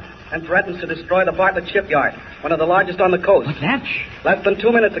amok and threatens to destroy the Bartlett shipyard, one of the largest on the coast. What's that? Less than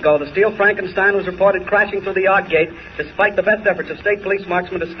 2 minutes ago, the steel Frankenstein was reported crashing through the yard gate, despite the best efforts of state police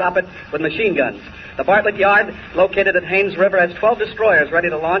marksmen to stop it with machine guns. The Bartlett yard, located at Haynes River, has 12 destroyers ready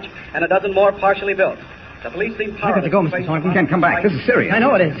to launch and a dozen more partially built. The police seem powerless. I got to go, Mr. Thornton. Kent, come back. This is serious. I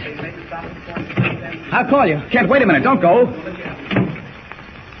know it is. I'll call you. Kent, wait a minute. Don't go.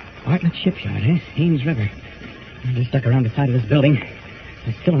 Bartlett shipyard, eh? Haynes River. I'm just stuck around the side of this building.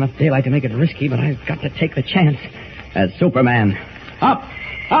 There's still enough daylight to make it risky, but I've got to take the chance. As Superman. Up,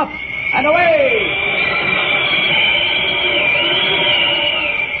 up, and away!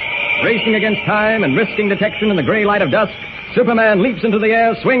 Racing against time and risking detection in the gray light of dusk, Superman leaps into the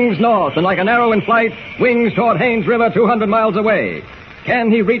air, swings north, and like an arrow in flight, wings toward Haynes River 200 miles away. Can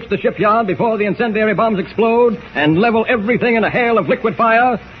he reach the shipyard before the incendiary bombs explode and level everything in a hail of liquid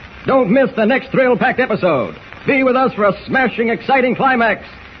fire? Don't miss the next thrill-packed episode. Be with us for a smashing, exciting climax.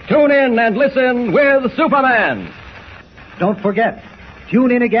 Tune in and listen with Superman. Don't forget,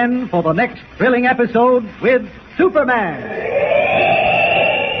 tune in again for the next thrilling episode with Superman.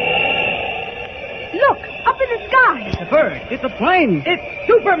 Look, up in the sky. It's a bird. It's a plane. It's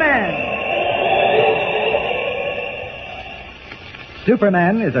Superman.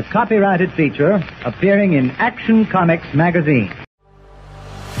 Superman is a copyrighted feature appearing in Action Comics magazine.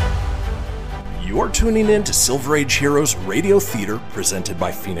 You're tuning in to Silver Age Heroes Radio Theater presented by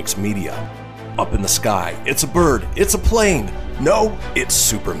Phoenix Media. Up in the sky, it's a bird, it's a plane. No, it's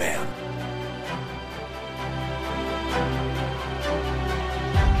Superman.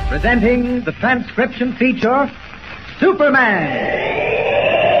 Presenting the transcription feature, Superman.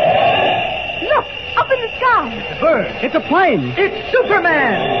 Look, up in the sky. It's a bird. It's a plane. It's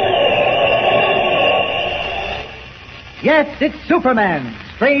Superman. Yes, it's Superman,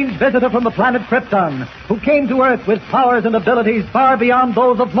 strange visitor from the planet Krypton, who came to Earth with powers and abilities far beyond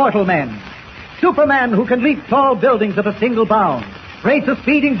those of mortal men. Superman who can leap tall buildings at a single bound, race a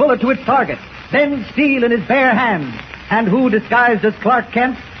speeding bullet to its target, bend steel in his bare hands, and who, disguised as Clark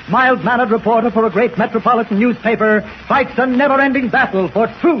Kent, mild-mannered reporter for a great metropolitan newspaper, fights a never-ending battle for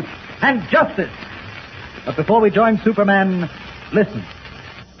truth and justice. But before we join Superman, listen.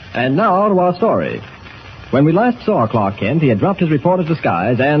 And now to our story. When we last saw Clark Kent, he had dropped his reporter's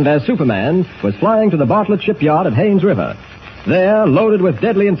disguise and, as Superman, was flying to the Bartlett shipyard at Haynes River. There, loaded with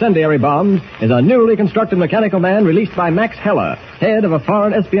deadly incendiary bombs, is a newly constructed mechanical man released by Max Heller, head of a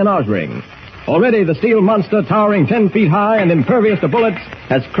foreign espionage ring. Already the steel monster, towering 10 feet high and impervious to bullets,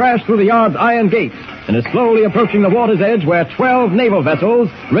 has crashed through the yard's iron gates and is slowly approaching the water's edge where 12 naval vessels,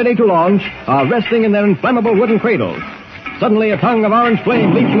 ready to launch, are resting in their inflammable wooden cradles. Suddenly, a tongue of orange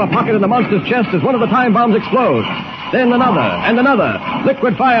flame leaps from a pocket in the monster's chest as one of the time bombs explodes. Then another, and another.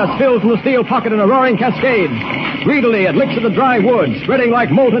 Liquid fire spills from the steel pocket in a roaring cascade. Greedily, it licks at the dry wood, spreading like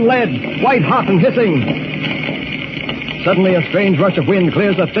molten lead, white hot and hissing. Suddenly, a strange rush of wind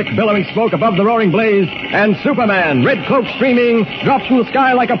clears the thick, billowing smoke above the roaring blaze, and Superman, red cloak streaming, drops from the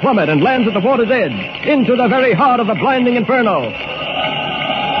sky like a plummet and lands at the water's edge, into the very heart of the blinding inferno.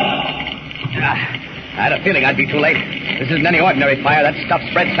 I had a feeling I'd be too late. This isn't any ordinary fire. That stuff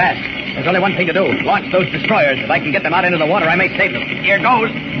spreads fast. There's only one thing to do. Launch those destroyers. If I can get them out into the water, I may save them. Here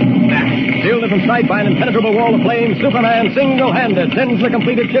goes. Shielded from sight by an impenetrable wall of flame, Superman, single-handed, sends the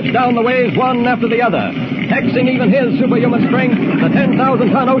completed ships down the waves one after the other. Taxing even his superhuman strength, the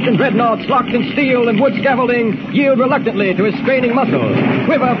 10,000-ton ocean dreadnoughts, locked in steel and wood scaffolding, yield reluctantly to his straining muscles,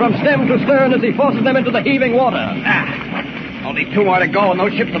 quiver from stem to stern as he forces them into the heaving water. Only 2 more to go, and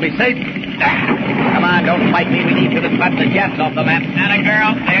those ships will be safe. Come on, don't fight me. We need you to slap the jets off the map. Atta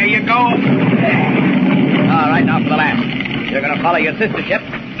girl, there you go. All right, now for the last. You're going to follow your sister ship.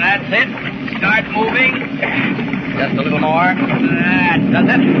 That's it. Start moving. Just a little more. That does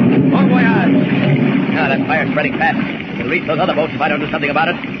it. Bon voyage. Now, that fire's spreading fast. It'll reach those other boats if I don't do something about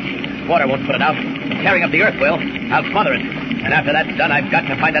it. Water won't put it out. Tearing up the earth will. I'll smother it. And after that's done, I've got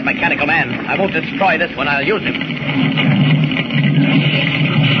to find that mechanical man. I won't destroy this one. I'll use him.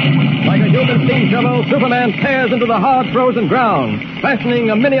 Like a human steam shovel, Superman tears into the hard, frozen ground, fashioning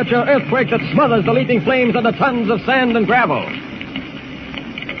a miniature earthquake that smothers the leaping flames under tons of sand and gravel.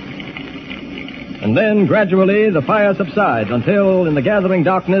 And then, gradually, the fire subsides until, in the gathering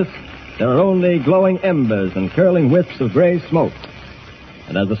darkness, there are only glowing embers and curling wisps of gray smoke.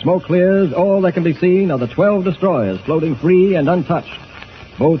 And as the smoke clears, all that can be seen are the 12 destroyers floating free and untouched.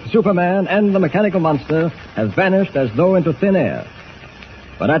 Both Superman and the mechanical monster have vanished as though into thin air.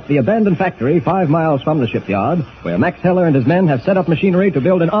 But at the abandoned factory 5 miles from the shipyard, where Max Heller and his men have set up machinery to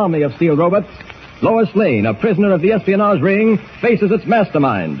build an army of steel robots, Lois Lane, a prisoner of the espionage ring, faces its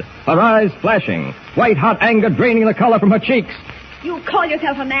mastermind, her eyes flashing, white-hot anger draining the color from her cheeks. You call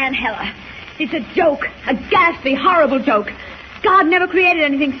yourself a man, Heller. It's a joke, a ghastly, horrible joke. God never created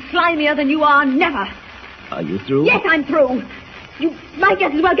anything slimier than you are, never. Are you through? Yes, I'm through. You might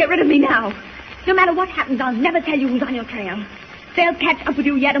just as well get rid of me now. No matter what happens, I'll never tell you who's on your trail. They'll catch up with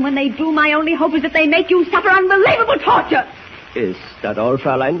you yet, and when they do, my only hope is that they make you suffer unbelievable torture. Is that all,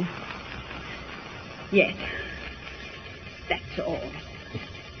 Fraulein? Yes. That's all.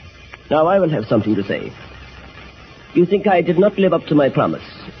 Now I will have something to say. You think I did not live up to my promise?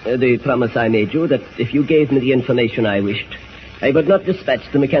 The promise I made you that if you gave me the information I wished, I would not dispatch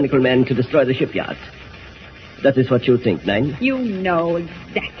the mechanical man to destroy the shipyard. That is what you think, Nine? You know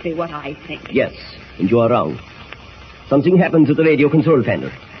exactly what I think. Yes, and you are wrong. Something happened to the radio control panel.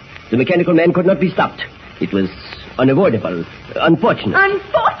 The mechanical man could not be stopped. It was unavoidable, unfortunate.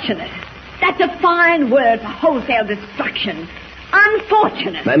 Unfortunate? That's a fine word for wholesale destruction.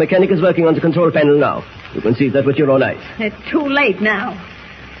 Unfortunate. My mechanic is working on the control panel now. You can see that with your own eyes. It's too late now.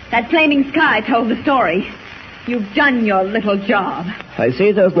 That flaming sky told the story. You've done your little job. I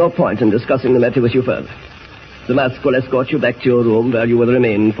see there's no point in discussing the matter with you further. The mask will escort you back to your room where you will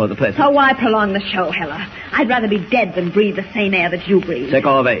remain for the present. So why prolong the show, Heller? I'd rather be dead than breathe the same air that you breathe. Take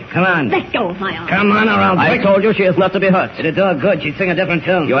her away. Come on. Let go of my arm. Come on, or I'll I told you she is not to be hurt. It'd do her good. She'd sing a different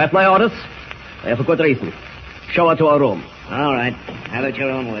tune. You have my orders? I have a good reason. Show her to her room. All right. Have it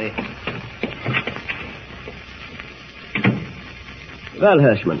your own way. Well,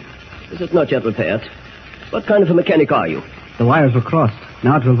 Hirschman, this is not yet repaired. What kind of a mechanic are you? The wires were crossed.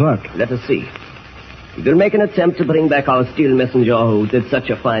 Now it will work. Let us see. We will make an attempt to bring back our steel messenger who did such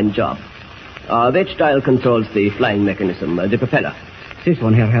a fine job. Which dial controls the flying mechanism, the propeller? This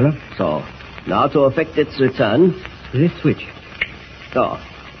one, Herr Heller. So, now to effect its return... This switch. So,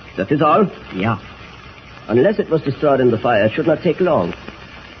 that is all? Yeah. Unless it was destroyed in the fire, it should not take long.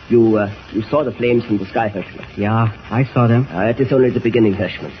 You saw the flames from the sky, Hirschman? Yeah, I saw them. It is only the beginning,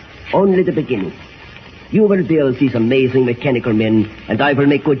 Hirschman. Only the beginning. You will build these amazing mechanical men, and I will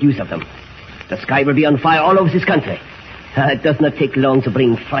make good use of them. The sky will be on fire all over this country. It does not take long to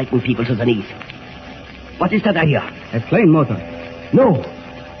bring frightened people to their knees. What is that I hear? A plane motor. No,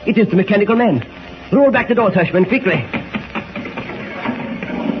 it is the mechanical man. Roll back the door, Hirschman, quickly.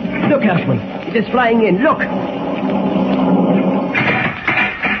 Look, Hirschman, it is flying in. Look.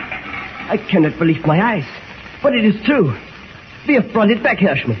 I cannot believe my eyes. But it is true. We have brought it back,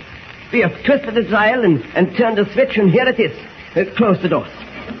 Hirschman. We have twisted the dial and turned the switch, and here it is. Close the doors.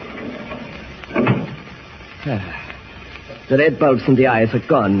 The red bulbs in the eyes are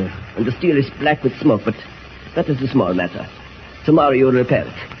gone, and the steel is black with smoke, but that is a small matter. Tomorrow you will repair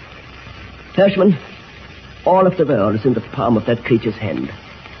it. Hirschman, all of the world is in the palm of that creature's hand,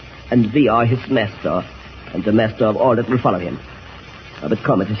 and we are his master, and the master of all that will follow him. But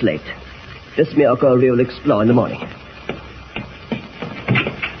come, it is late. This miracle we will explore in the morning.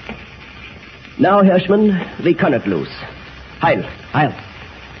 Now, Hirschman, we cannot lose. Heil. Heil.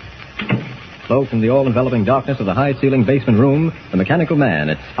 Cloaked in the all-enveloping darkness of the high-ceilinged basement room, the mechanical man,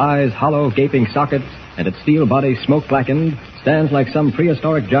 its eyes hollow, gaping sockets, and its steel body smoke-blackened, stands like some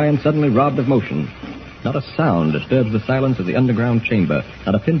prehistoric giant suddenly robbed of motion. Not a sound disturbs the silence of the underground chamber.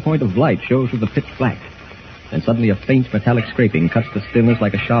 Not a pinpoint of light shows through the pitch black. Then suddenly a faint metallic scraping cuts the stillness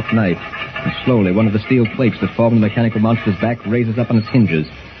like a sharp knife, and slowly one of the steel plates that form the mechanical monster's back raises up on its hinges.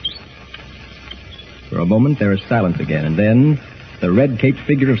 For a moment there is silence again, and then the red-caped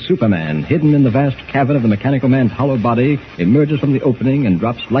figure of Superman, hidden in the vast cavern of the mechanical man's hollow body, emerges from the opening and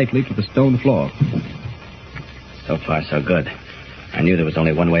drops lightly to the stone floor. So far, so good. I knew there was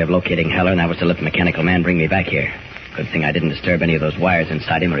only one way of locating Heller, and that was to let the mechanical man bring me back here. Good thing I didn't disturb any of those wires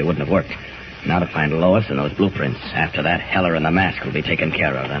inside him, or he wouldn't have worked. Now to find Lois and those blueprints. After that, Heller and the mask will be taken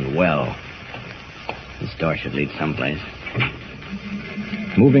care of, and well. This door should lead someplace.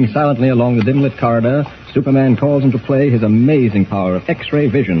 Moving silently along the dim-lit corridor, Superman calls into play his amazing power of X-ray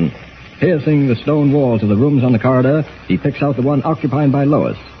vision. Piercing the stone walls of the rooms on the corridor, he picks out the one occupied by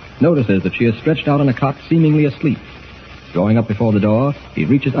Lois, notices that she is stretched out on a cot seemingly asleep. Drawing up before the door, he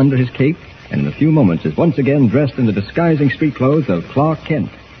reaches under his cape, and in a few moments is once again dressed in the disguising street clothes of Clark Kent.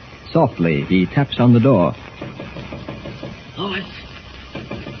 Softly, he taps on the door. Lois!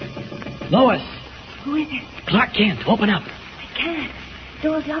 Lois! Who is it? Clark Kent, open up. I can't.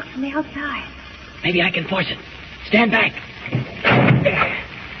 Door's locked from the outside. Maybe I can force it. Stand back.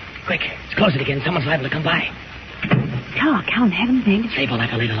 Quick, let's close it again. Someone's liable to come by. Talk, how in heaven's name? Save all that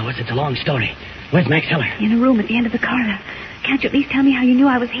for later, Lois. It's a long story. Where's Max Heller? In a room at the end of the corridor. Can't you at least tell me how you knew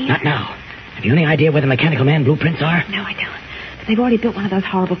I was here? Not now. Have you any idea where the Mechanical Man blueprints are? No, I don't. But they've already built one of those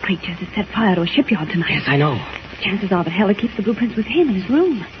horrible creatures that set fire to a shipyard tonight. Yes, I know. Chances are that Heller keeps the blueprints with him in his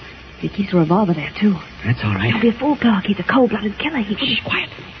room. He keeps a revolver there, too. That's all right. He'll be a fool, Clark. He's a cold-blooded killer. Shh, quiet.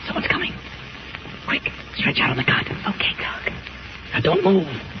 Someone's coming. Quick, stretch out on the cot. Okay, Clark. Now, don't move,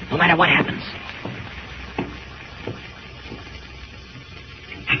 no matter what happens.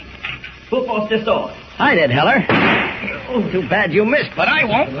 Who forced this door? I did, Heller. Oh, too bad you missed, but I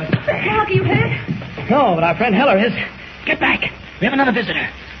won't. Clark, are you hurt? No, but our friend Heller is. Get back. We have another visitor.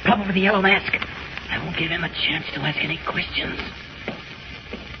 Probably with the yellow mask. I won't give him a chance to ask any questions.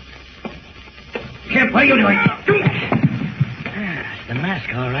 Kemp, what are you doing? The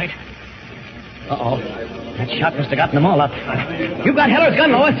mask, all right. Uh-oh. That shot must have gotten them all up. You've got Heller's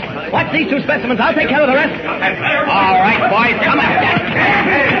gun, Lois. Watch these two specimens. I'll take care of the rest. All right, boys, come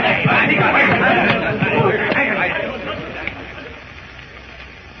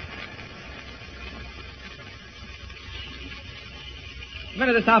Come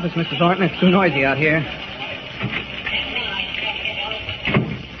into this office, Mr. Thornton. It's too noisy out here.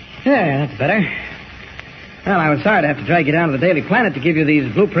 Yeah, that's better. Well, I was sorry to have to drag you down to the Daily Planet to give you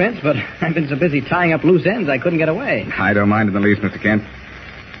these blueprints, but I've been so busy tying up loose ends I couldn't get away. I don't mind in the least, Mr. Kent.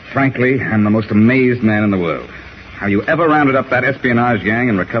 Frankly, I'm the most amazed man in the world. How you ever rounded up that espionage gang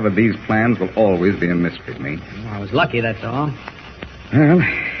and recovered these plans will always be a mystery to me. Well, I was lucky, that's all. Well,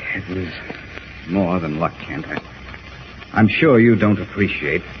 it was more than luck, Kent. I'm sure you don't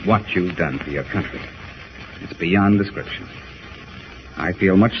appreciate what you've done for your country. It's beyond description. I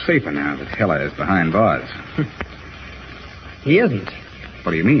feel much safer now that Heller is behind bars. He isn't.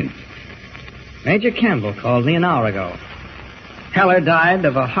 What do you mean? Major Campbell called me an hour ago. Heller died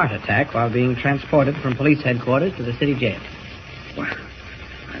of a heart attack while being transported from police headquarters to the city jail. Well,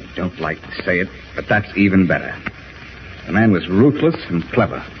 I don't like to say it, but that's even better. The man was ruthless and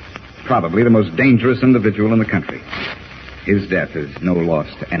clever. Probably the most dangerous individual in the country. His death is no loss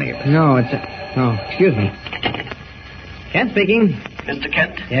to any of us. No, it's a... Oh, excuse me. Kent speaking. Mr.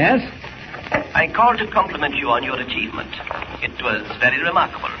 Kent? Yes? I called to compliment you on your achievement. It was very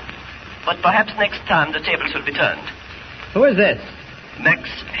remarkable. But perhaps next time the tables will be turned. Who is this? Max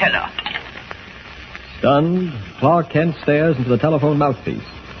Heller. Stunned, Clark Kent stares into the telephone mouthpiece.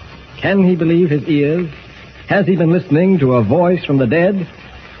 Can he believe his ears? Has he been listening to a voice from the dead?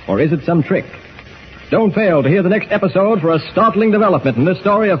 Or is it some trick? Don't fail to hear the next episode for a startling development in this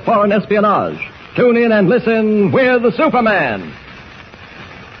story of foreign espionage. Tune in and listen. We're the Superman.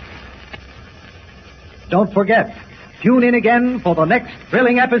 Don't forget, tune in again for the next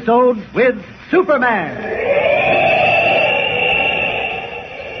thrilling episode with Superman.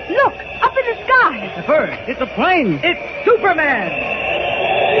 Look, up in the sky. It's a bird. It's a plane. It's Superman.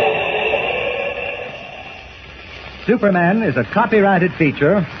 Superman is a copyrighted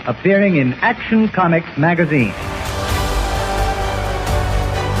feature appearing in Action Comics magazine.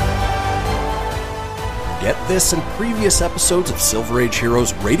 Get this and previous episodes of Silver Age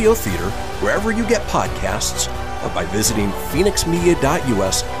Heroes Radio Theater wherever you get podcasts or by visiting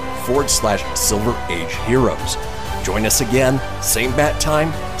phoenixmedia.us/Silver Age Heroes. Join us again, same bat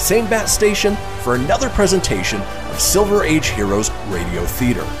time, same bat station, for another presentation of Silver Age Heroes Radio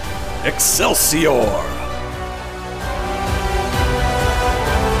Theater. Excelsior!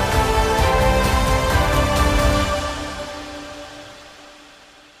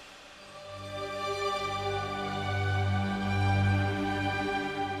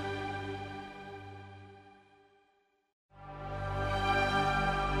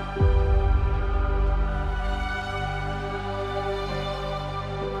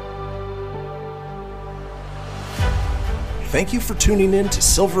 Thank you for tuning in to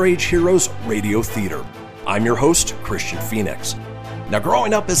Silver Age Heroes Radio Theater. I'm your host, Christian Phoenix. Now,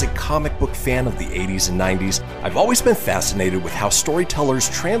 growing up as a comic book fan of the 80s and 90s, I've always been fascinated with how storytellers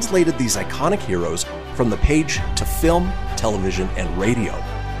translated these iconic heroes from the page to film, television, and radio.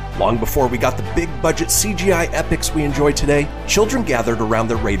 Long before we got the big-budget CGI epics we enjoy today, children gathered around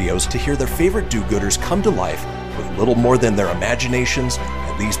their radios to hear their favorite do-gooders come to life with little more than their imaginations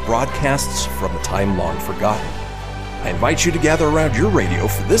and these broadcasts from a time long forgotten. I invite you to gather around your radio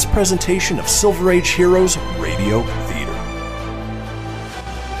for this presentation of Silver Age Heroes Radio Theater.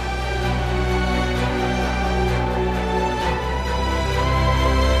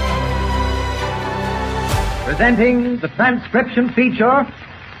 Presenting the transcription feature,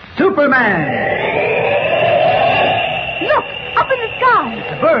 Superman. Look, up in the sky.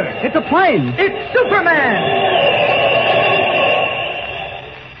 It's a bird. It's a plane. It's Superman.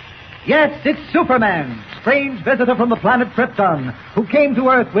 Yes, it's Superman, strange visitor from the planet Krypton, who came to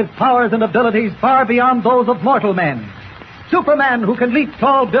Earth with powers and abilities far beyond those of mortal men. Superman who can leap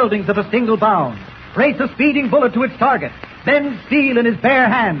tall buildings at a single bound, race a speeding bullet to its target, bend steel in his bare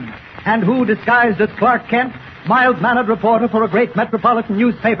hand, and who, disguised as Clark Kent, mild-mannered reporter for a great metropolitan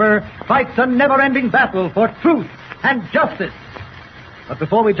newspaper, fights a never-ending battle for truth and justice. But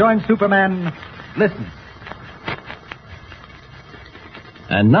before we join Superman, listen.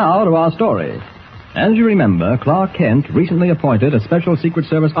 And now to our story. As you remember, Clark Kent, recently appointed a Special Secret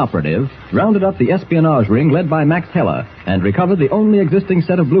Service operative, rounded up the espionage ring led by Max Heller and recovered the only existing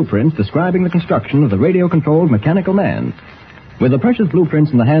set of blueprints describing the construction of the radio-controlled mechanical man. With the precious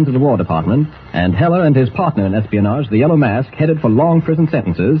blueprints in the hands of the War Department, and Heller and his partner in espionage, the Yellow Mask, headed for long prison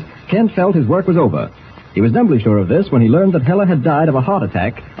sentences, Kent felt his work was over. He was doubly sure of this when he learned that Heller had died of a heart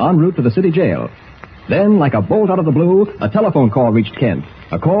attack en route to the city jail. Then, like a bolt out of the blue, a telephone call reached Kent,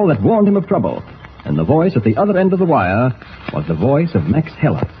 a call that warned him of trouble. And the voice at the other end of the wire was the voice of Max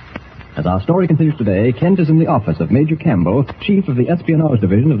Heller. As our story continues today, Kent is in the office of Major Campbell, chief of the espionage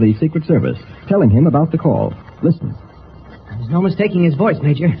division of the Secret Service, telling him about the call. Listen. There's no mistaking his voice,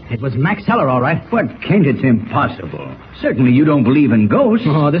 Major. It was Max Heller, all right. But, Kent, it's impossible. Certainly you don't believe in ghosts.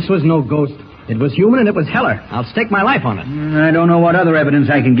 Oh, this was no ghost. It was human and it was Heller. I'll stake my life on it. I don't know what other evidence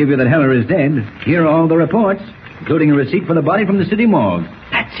I can give you that Heller is dead. Here are all the reports, including a receipt for the body from the city morgue.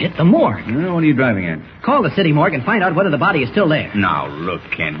 That's it, the morgue. What are you driving at? Call the city morgue and find out whether the body is still there. Now, look,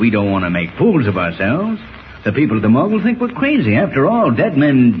 Kent, we don't want to make fools of ourselves. The people at the morgue will think we're crazy. After all, dead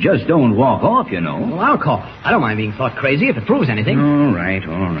men just don't walk off, you know. Well, I'll call. I don't mind being thought crazy if it proves anything. All right.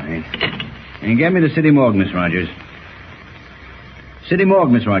 And get me the city morgue, Miss Rogers. City morgue,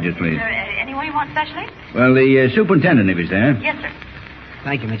 Miss Rogers, please. Anyone you want specially? Well, the superintendent, if he's there. Yes, sir.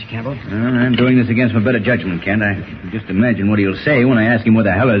 Thank you, Mr. Campbell. Well, I'm doing this against my better judgment, Kent. I can just imagine what he'll say when I ask him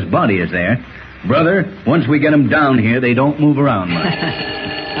whether Heller's body is there. Brother, once we get him down here, they don't move around much.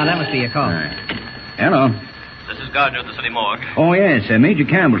 Now, that must be your call. Right. Hello. This is Gardner at the city morgue. Oh, yes, Major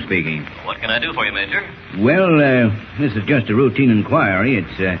Campbell speaking. What can I do for you, Major? Well, this is just a routine inquiry.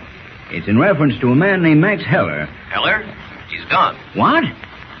 It's in reference to a man named Max Heller. Heller? He's gone. What?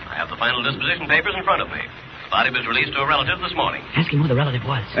 I have the final disposition papers in front of me. The body was released to a relative this morning. Ask him who the relative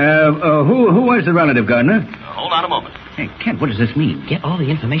was. Who was the relative, Gardner? Hold on a moment. Hey, Kent, what does this mean? Get all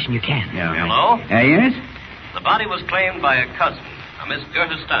the information you can. Yeah. Hello? Yes? The body was claimed by a cousin, a Miss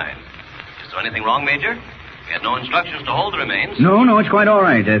Gerda Stein. Is there anything wrong, Major? We had no instructions to hold the remains. No, it's quite all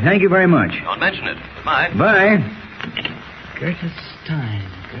right. Thank you very much. Don't mention it. Goodbye. Bye. Gerda Stein.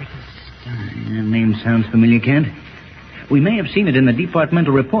 That name sounds familiar, Kent. We may have seen it in the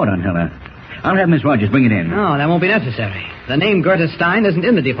departmental report on Heller. I'll have Miss Rogers bring it in. No, that won't be necessary. The name Gerda Stein isn't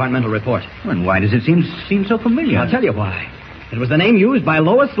in the departmental report. Well, and why does it seem so familiar? I'll tell you why. It was the name used by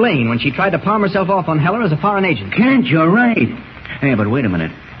Lois Lane when she tried to palm herself off on Heller as a foreign agent. Kent, you're right. Hey, but wait a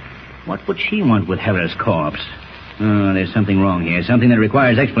minute. What would she want with Heller's corpse? Oh, there's something wrong here. Something that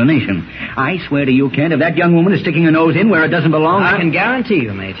requires explanation. I swear to you, Kent, if that young woman is sticking her nose in where it doesn't belong... I can guarantee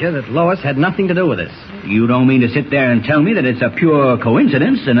you, Major, that Lois had nothing to do with this. You don't mean to sit there and tell me that it's a pure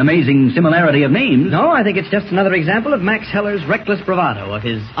coincidence, an amazing similarity of names? No, I think it's just another example of Max Heller's reckless bravado, of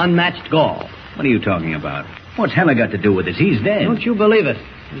his unmatched gall. What are you talking about? What's Heller got to do with this? He's dead. Don't you believe it.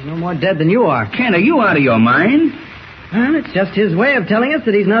 He's no more dead than you are. Kent, are you out of your mind? Well, it's just his way of telling us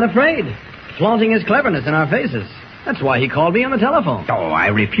that he's not afraid. Flaunting his cleverness in our faces. That's why he called me on the telephone. Oh, I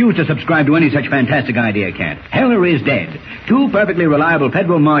refuse to subscribe to any such fantastic idea, Kent. Heller is dead. 2 perfectly reliable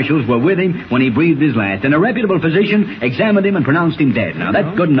federal marshals were with him when he breathed his last, and a reputable physician examined him and pronounced him dead. Now,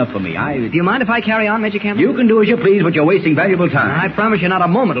 that's good enough for me. Do you mind if I carry on, Major Campbell? You can do as you please, but you're wasting valuable time. I promise you not a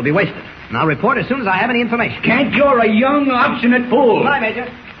moment will be wasted. And I'll report as soon as I have any information. Kent, you're a young, obstinate fool. Bye, Major.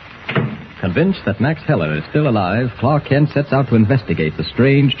 Convinced that Max Heller is still alive, Clark Kent sets out to investigate the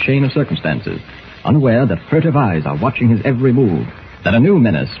strange chain of circumstances, unaware that furtive eyes are watching his every move, that a new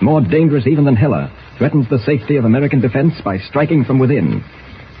menace, more dangerous even than Heller, threatens the safety of American defense by striking from within.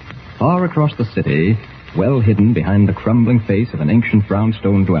 Far across the city, well hidden behind the crumbling face of an ancient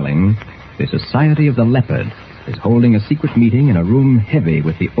brownstone dwelling, the Society of the Leopard is holding a secret meeting in a room heavy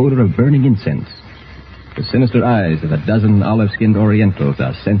with the odor of burning incense. The sinister eyes of a dozen olive-skinned Orientals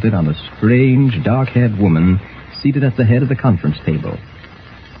are centered on a strange, dark-haired woman seated at the head of the conference table.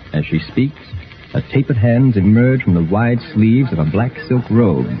 As she speaks, her tapered hands emerge from the wide sleeves of a black silk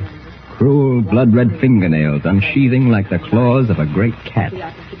robe, cruel, blood-red fingernails unsheathing like the claws of a great cat.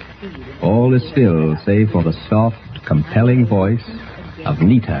 All is still save for the soft, compelling voice of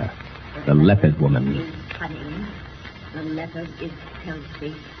Nita, the leopard woman. Cunning. The leopard is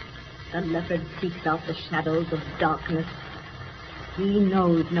healthy. The leopard seeks out the shadows of darkness. He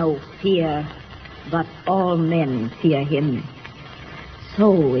knows no fear, but all men fear him.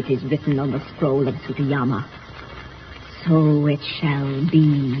 So it is written on the scroll of Tsutayama. So it shall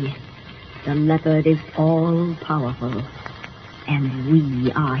be. The leopard is all-powerful, and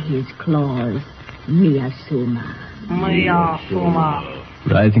we are his claws. Miyasuma.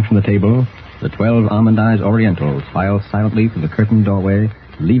 Miyasuma. Rising from the table, the 12 almond-eyed Orientals file silently through the curtained doorway,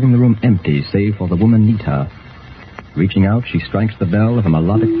 leaving the room empty save for the woman Nita. Reaching out, she strikes the bell of a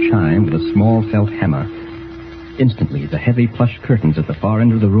melodic chime with a small felt hammer. Instantly, the heavy plush curtains at the far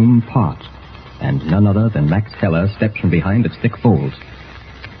end of the room part, and none other than Max Heller steps from behind its thick folds.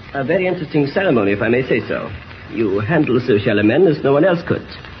 A very interesting ceremony, if I may say so. You handle Sir Charlemagne as no one else could.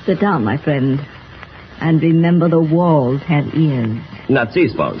 Sit down, my friend, and remember the walls have ears. Not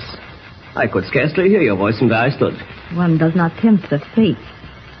these walls. I could scarcely hear your voice from where I stood. One does not tempt the fates.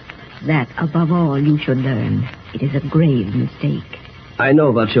 That, above all, you should learn. It is a grave mistake. I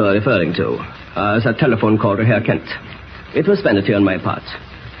know what you're referring to. That telephone call to Herr Kent. It was vanity on my part.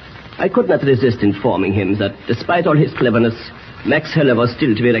 I could not resist informing him that, despite all his cleverness, Max Heller was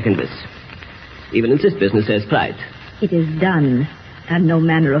still to be reckoned with. Even in this business, there's pride. It is done, and no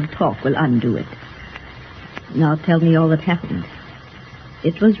manner of talk will undo it. Now tell me all that happened.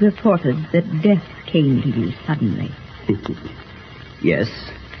 It was reported that death came to you suddenly. Yes,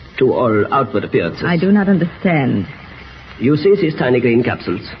 to all outward appearances. I do not understand. You see these tiny green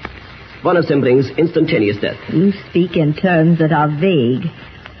capsules. One of them brings instantaneous death. You speak in terms that are vague.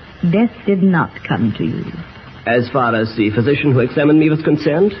 Death did not come to you. As far as the physician who examined me was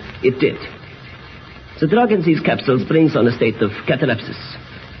concerned, it did. The drug in these capsules brings on a state of catalepsis.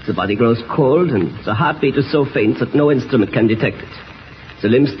 The body grows cold, and the heartbeat is so faint that no instrument can detect it. The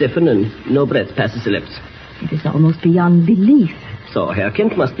limbs stiffen, and no breath passes the lips. It is almost beyond belief. So Herr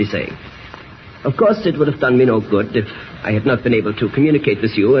Kent must be saying. Of course, it would have done me no good if I had not been able to communicate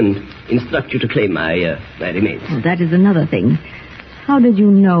with you and instruct you to claim my remains. Well, that is another thing. How did you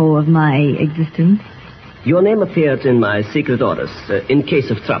know of my existence? Your name appeared in my secret orders in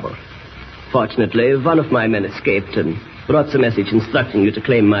case of trouble. Fortunately, one of my men escaped and brought the message instructing you to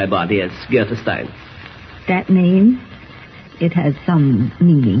claim my body as Goethe Stein. That name? It has some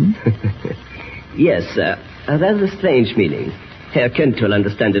meaning. Yes, a rather strange meaning. Herr Kent will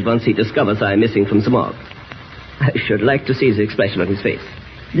understand it once he discovers I am missing from the morgue. I should like to see the expression on his face.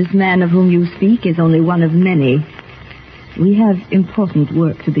 This man of whom you speak is only one of many. We have important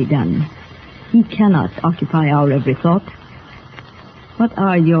work to be done. He cannot occupy our every thought. What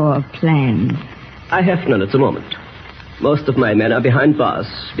are your plans? I have none at the moment. Most of my men are behind bars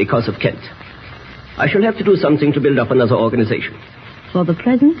because of Kent. I shall have to do something to build up another organization. For the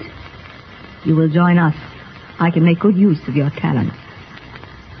present, you will join us. I can make good use of your talents.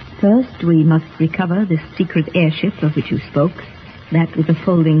 First, we must recover this secret airship of which you spoke, that with the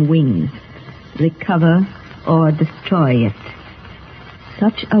folding wings. Recover or destroy it.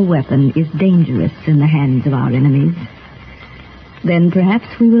 Such a weapon is dangerous in the hands of our enemies. Then perhaps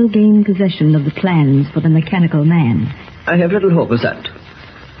we will gain possession of the plans for the mechanical man. I have little hope of that.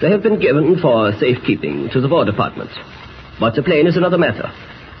 They have been given for safekeeping to the War Department. But the plane is another matter.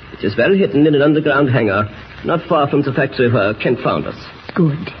 It is well hidden in an underground hangar, not far from the factory where Kent found us.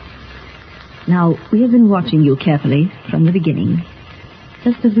 Good. Now, we have been watching you carefully from the beginning,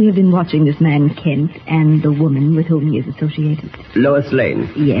 just as we have been watching this man Kent and the woman with whom he is associated. Lois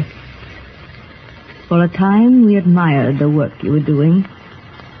Lane. Yes. For a time, we admired the work you were doing,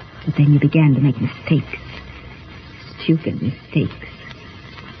 but then you began to make mistakes. Stupid mistakes.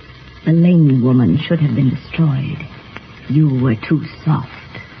 The Lane woman should have been destroyed. You were too soft.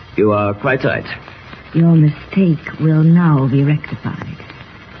 You are quite right. Your mistake will now be rectified.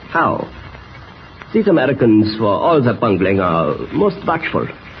 How? These Americans, for all their bungling, are most bashful.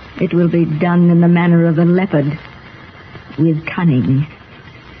 It will be done in the manner of a leopard, with cunning.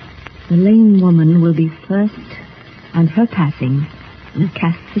 The Lane woman will be first, and her passing will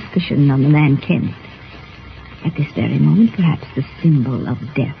cast suspicion on the man Kent. At this very moment, perhaps the symbol of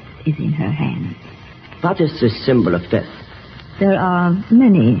death is in her hand. What is the symbol of death? There are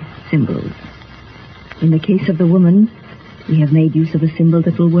many symbols. In the case of the woman, we have made use of a symbol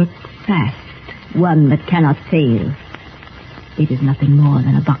that will work fast, one that cannot fail. It is nothing more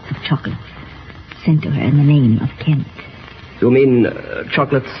than a box of chocolates sent to her in the name of Kent. You mean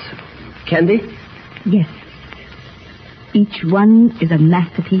chocolates, candy? Yes. Each one is a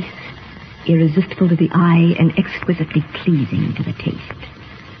masterpiece, irresistible to the eye and exquisitely pleasing to the taste.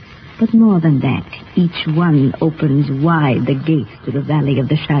 But more than that, each one opens wide the gates to the valley of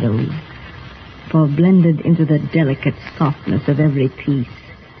the shadows. For blended into the delicate softness of every piece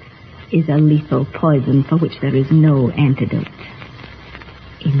is a lethal poison for which there is no antidote.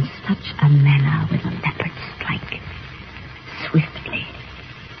 in such a manner will the leopard strike. Swiftly,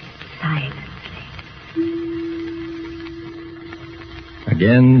 silently.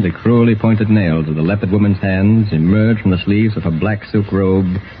 Again, the cruelly pointed nails of the leopard woman's hands emerge from the sleeves of her black silk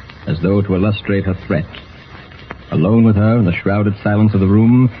robe as though to illustrate her threat. Alone with her in the shrouded silence of the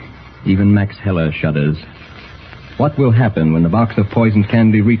room, even Max Heller shudders. What will happen when the box of poisoned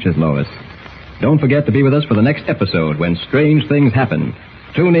candy reaches Lois? Don't forget to be with us for the next episode when strange things happen.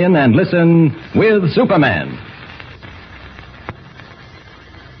 Tune in and listen with Superman.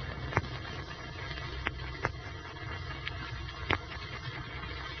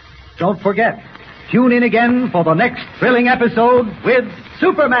 Don't forget, tune in again for the next thrilling episode with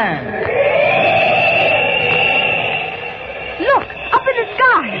Superman. Look, up in the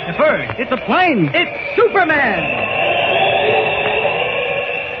sky. It's a bird. It's a plane. It's Superman.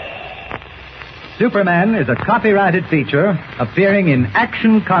 Superman is a copyrighted feature appearing in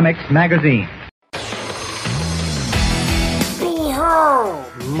Action Comics magazine. Behold,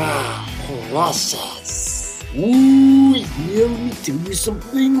 my precious. Ooh, yeah, let me tell you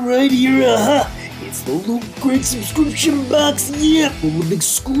something right here, It's the Loot Crate subscription box, yeah, full of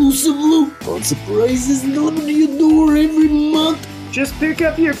exclusive loot, fun surprises delivered to your door every month. Just pick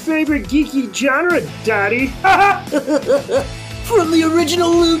up your favorite geeky genre, Daddy. From the original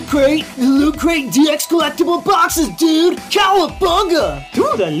Loot Crate, the Loot Crate DX collectible boxes, dude! Cowabunga!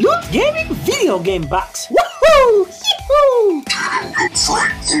 To the Loot Gaming video game box. Woohoo! Yee-hoo!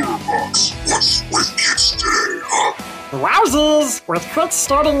 box. What's with kids today, huh? Wowzers! With crits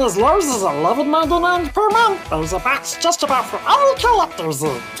starting as low as $11.99 per month, there's a box just about for every collector's.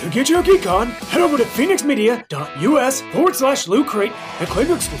 To get your geek on, head over to phoenixmedia.us/Loot Crate and claim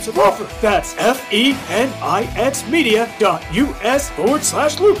your exclusive offer. That's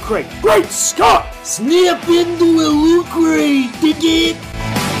FENIXmedia.us/Loot Crate. Great Scott! Snap into a Loot Crate, dig it?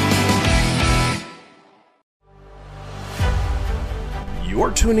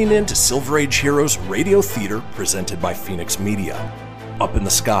 You're tuning in to Silver Age Heroes Radio Theater presented by Phoenix Media. Up in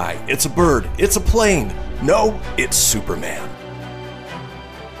the sky, it's a bird, it's a plane. No, it's Superman.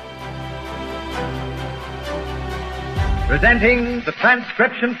 Presenting the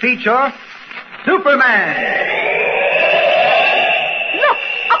transcription feature, Superman. Look,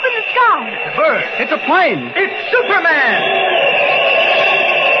 up in the sky. It's a bird. It's a plane. It's Superman.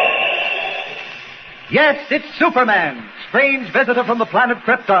 Yes, it's Superman, strange visitor from the planet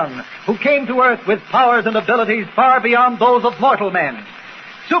Krypton, who came to Earth with powers and abilities far beyond those of mortal men.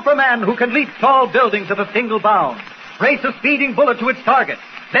 Superman who can leap tall buildings at a single bound, race a speeding bullet to its target,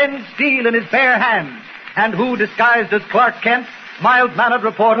 bend steel in his bare hands, and who, disguised as Clark Kent, mild-mannered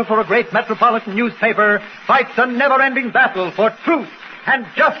reporter for a great metropolitan newspaper, fights a never-ending battle for truth and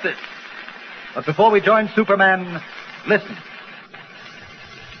justice. But before we join Superman, listen.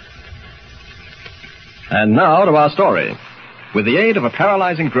 And now to our story. With the aid of a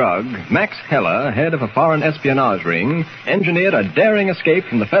paralyzing drug, Max Heller, head of a foreign espionage ring, engineered a daring escape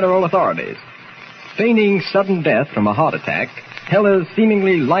from the federal authorities. Feigning sudden death from a heart attack, Heller's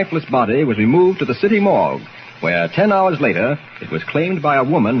seemingly lifeless body was removed to the city morgue, where 10 hours later it was claimed by a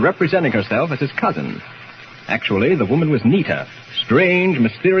woman representing herself as his cousin. Actually, the woman was Nita, strange,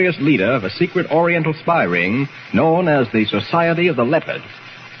 mysterious leader of a secret Oriental spy ring known as the Society of the Leopard.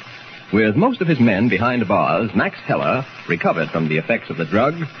 With most of his men behind bars, Max Heller, recovered from the effects of the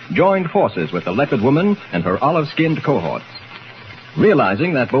drug, joined forces with the leopard woman and her olive-skinned cohorts.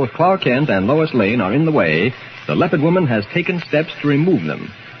 Realizing that both Clark Kent and Lois Lane are in the way, the leopard woman has taken steps to remove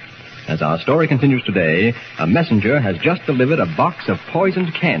them. As our story continues today, a messenger has just delivered a box of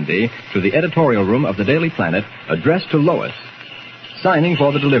poisoned candy to the editorial room of the Daily Planet, addressed to Lois. Signing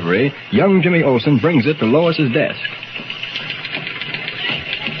for the delivery, young Jimmy Olsen brings it to Lois's desk.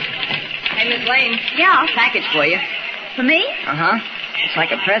 Hey, Miss Lane. Yeah? Package for you. For me? Uh-huh. It's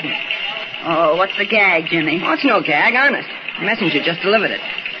like a present. Oh, what's the gag, Jimmy? Oh, it's no gag, honest. The messenger just delivered it.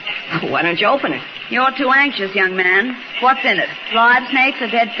 Why don't you open it? You're too anxious, young man. What's in it? Live snakes or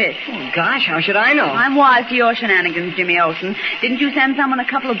dead fish? Oh, gosh, how should I know? I'm wise to your shenanigans, Jimmy Olsen. Didn't you send someone a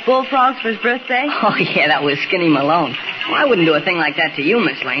couple of bullfrogs for his birthday? Oh, yeah, that was Skinny Malone. Well, I wouldn't do a thing like that to you,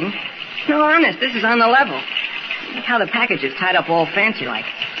 Miss Lane. No, honest, this is on the level. Look how the package is tied up all fancy-like.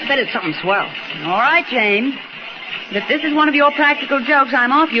 I bet it's something swell. All right, James. But if this is one of your practical jokes,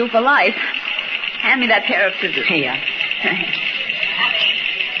 I'm off you for life. Hand me that pair of scissors. Here.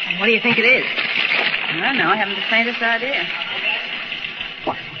 What do you think it is? I don't know. I haven't the faintest idea.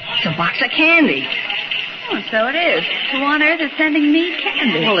 What? It's a box of candy. Oh, so it is. Who on earth is sending me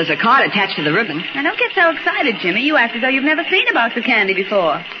candy? Well, there's a card attached to the ribbon. Now, don't get so excited, Jimmy. You act as though you've never seen a box of candy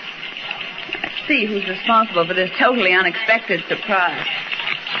before. Let's see who's responsible for this totally unexpected surprise.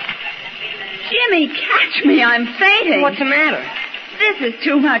 Jimmy, catch me. I'm fainting. What's the matter? This is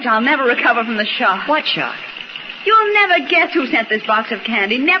too much. I'll never recover from the shock. What shock? You'll never guess who sent this box of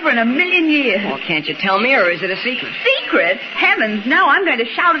candy. Never in a million years. Well, can't you tell me, or is it a secret? Secret? Heavens, no. I'm going to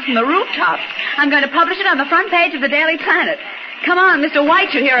shout it from the rooftops. I'm going to publish it on the front page of the Daily Planet. Come on, Mr. White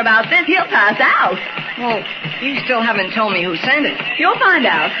should hear about this. He'll pass out. Well, you still haven't told me who sent it. You'll find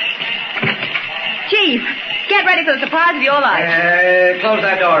out. Chief, get ready for the surprise of your life. Close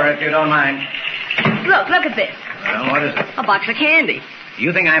that door if you don't mind. Look at this. Well, what is it? A box of candy.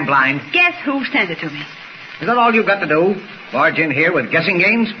 You think I'm blind? Guess who sent it to me? Is that all you've got to do? Barge in here with guessing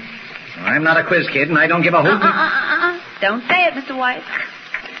games? I'm not a quiz kid, and I don't give a hoot. Don't say it, Mr. White.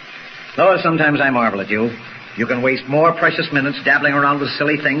 Lois, sometimes I marvel at you. You can waste more precious minutes dabbling around with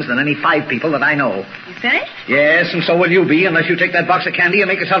silly things than any 5 people that I know. You finished? Yes, and so will you be unless you take that box of candy and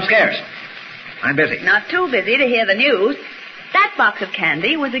make yourself scarce. I'm busy. Not too busy to hear the news. That box of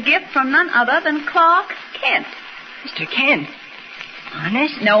candy was a gift from none other than Clark Kent. Mr. Kent?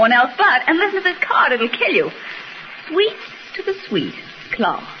 Honest? No one else but. And listen to this card. It'll kill you. Sweet to the sweet,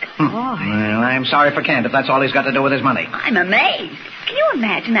 Clark. Well, I'm sorry for Kent if that's all he's got to do with his money. I'm amazed. Can you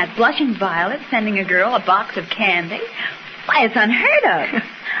imagine that blushing Violet sending a girl a box of candy? Why, it's unheard of.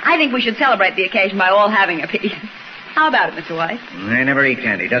 I think we should celebrate the occasion by all having a piece. How about it, Mr. White? I never eat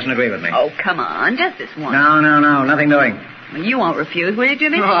candy. Doesn't agree with me. Oh, come on. Just this one. No. Nothing doing. Well, you won't refuse, will you,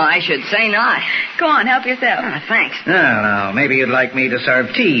 Jimmy? Oh, I should say not. Go on, help yourself. Thanks. No. Maybe you'd like me to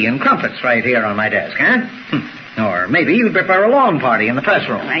serve tea and crumpets right here on my desk, huh? Or maybe you'd prefer a lawn party in the press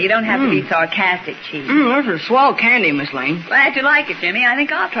room. Now, you don't have to be sarcastic, Chief. That's a swell candy, Miss Lane. Glad you like it, Jimmy. I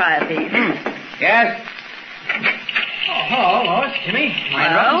think I'll try a piece. Yes? Oh, hello, Lois. Jimmy. Am I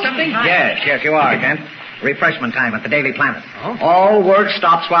interrupting something? Yes, you are, Kent. Refreshment time at the Daily Planet. Oh? All work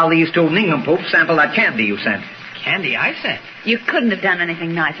stops while these 2 nincompoops sample that candy you sent. Candy I sent? You couldn't have done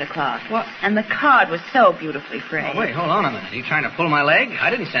anything nicer, Clark. What? And the card was so beautifully framed. Oh, wait, hold on a minute. Are you trying to pull my leg?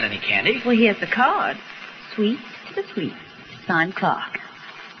 I didn't send any candy. Well, here's the card. Sweet to the sweet. Signed, Clark.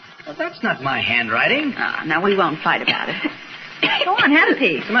 Well, that's not my handwriting. Now we won't fight about it. Go on, have a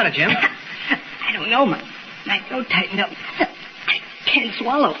piece. What's the matter, Jim? I don't know. My throat tightened up. I can't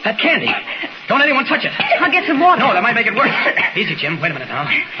swallow. That candy. Don't anyone touch it. I'll get some water. No, that might make it worse. Easy, Jim. Wait a minute now.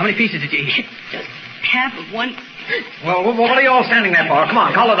 How many pieces did you eat? Just half of one. Well, what are you all standing there for? Come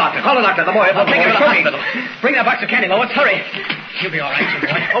on, call the doctor. The boy. I'll take him to the hospital. Bring that box of candy, Lois. Hurry. You'll be all right, Jim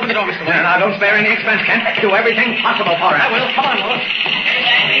boy. Open the door, Mr. White. Now, don't spare any expense, Kent. Do everything possible for us. I will. Come on, Lois.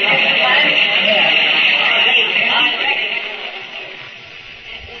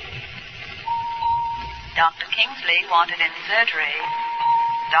 Dr. Kingsley wanted in surgery.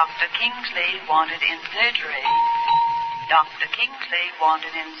 Dr. Kingsley wanted in surgery. Dr. Kingsley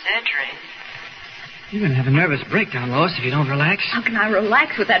wanted in surgery. You're going to have a nervous breakdown, Lois, if you don't relax. How can I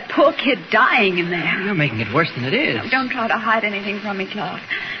relax with that poor kid dying in there? You're making it worse than it is. No, don't try to hide anything from me, Clark.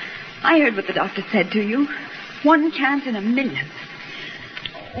 I heard what the doctor said to you. 1 chance in a million.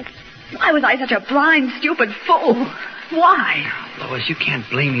 Why was I such a blind, stupid fool? Why? Lois, you can't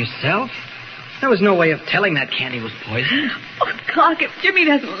blame yourself. There was no way of telling that candy was poisoned. Oh, Clark, if Jimmy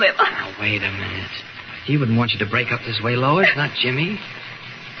doesn't live... Now, wait a minute. He wouldn't want you to break up this way, Lois, not Jimmy.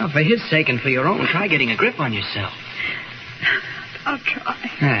 Now, for his sake and for your own, try getting a grip on yourself. I'll try.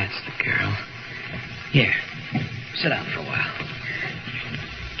 That's the girl. Here, sit down for a while.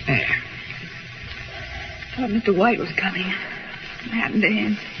 There. I thought Mr. White was coming. What happened to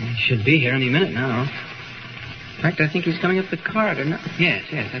him? He should be here any minute now. In fact, I think he's coming up the corridor now. Yes,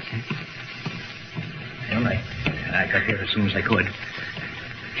 that's him. All right. I got here as soon as I could.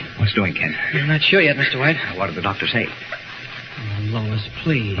 What's doing, Kent? I'm not sure yet, Mr. White. What did the doctor say? Oh, Lois,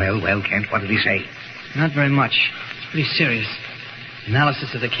 please. Well, Kent, what did he say? Not very much. It's pretty serious.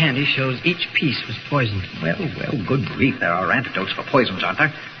 Analysis of the candy shows each piece was poisoned. Well, good grief. There are antidotes for poisons, aren't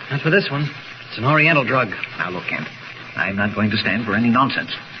there? Not for this one. It's an Oriental drug. Now, look, Kent. I'm not going to stand for any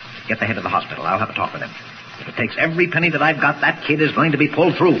nonsense. Get the head of the hospital. I'll have a talk with him. If it takes every penny that I've got, that kid is going to be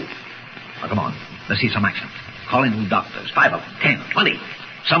pulled through. Now, come on. Let's see some action. Call in doctors. 5 of them, 10, 20.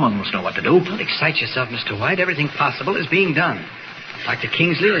 Someone must know what to do. Don't excite yourself, Mr. White. Everything possible is being done. Dr.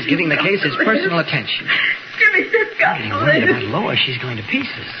 Kingsley is giving the case his personal attention. Jimmy, just got Getting worried about Lois. She's going to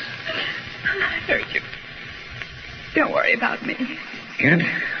pieces. I heard you. Don't worry about me. Kent,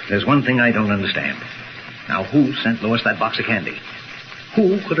 there's one thing I don't understand. Now, who sent Lois that box of candy?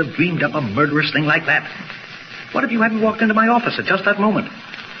 Who could have dreamed up a murderous thing like that? What if you hadn't walked into my office at just that moment?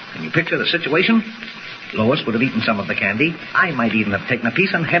 Can you picture the situation? Lois would have eaten some of the candy. I might even have taken a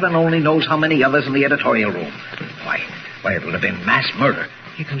piece, and heaven only knows how many others in the editorial room. Why, it would have been mass murder.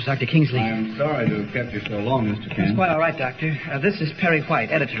 Here comes Dr. Kingsley. I'm sorry to have kept you so long, Mr. Kent. It's quite all right, Doctor. This is Perry White,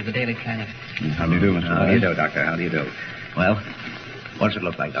 editor of the Daily Planet. How do you do, Mr. How do you do, Doctor? How do you do? Well, what's it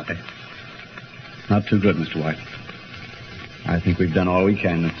look like, Doctor? Not too good, Mr. White. I think we've done all we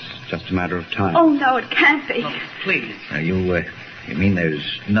can. It's just a matter of time. Oh, no, it can't be. No, please. You mean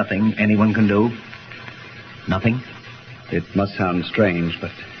there's nothing anyone can do? Nothing? It must sound strange, but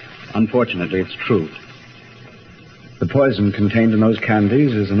unfortunately it's true. The poison contained in those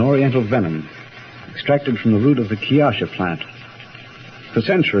candies is an oriental venom, extracted from the root of the Kiasha plant. For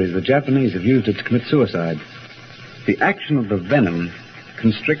centuries, the Japanese have used it to commit suicide. The action of the venom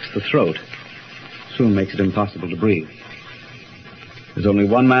constricts the throat, soon makes it impossible to breathe. There's only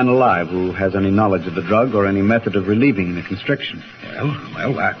one man alive who has any knowledge of the drug or any method of relieving the constriction.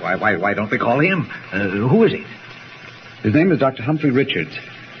 Well, why don't we call him? Who is he? His name is Dr. Humphrey Richards.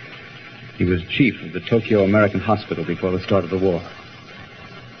 He was chief of the Tokyo American Hospital before the start of the war.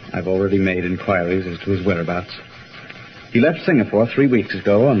 I've already made inquiries as to his whereabouts. He left Singapore 3 weeks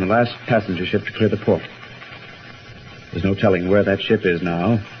ago on the last passenger ship to clear the port. There's no telling where that ship is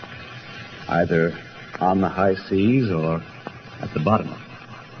now, either on the high seas or at the bottom.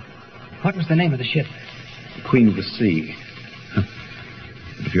 What was the name of the ship? The Queen of the Sea. But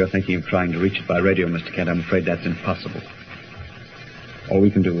if you're thinking of trying to reach it by radio, Mr. Kent, I'm afraid that's impossible. All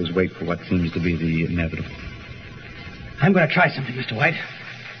we can do is wait for what seems to be the inevitable. I'm going to try something, Mr. White.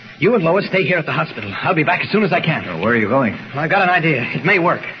 You and Lois stay here at the hospital. I'll be back as soon as I can. Where are you going? Well, I've got an idea. It may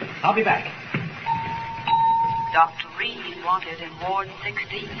work. I'll be back. Dr. Reed wanted in Ward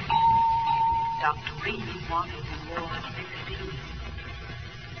 16. Dr. Reed wanted in Ward 16.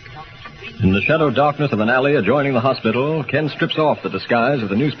 In the shadow darkness of an alley adjoining the hospital, Ken strips off the disguise of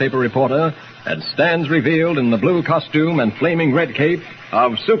the newspaper reporter and stands revealed in the blue costume and flaming red cape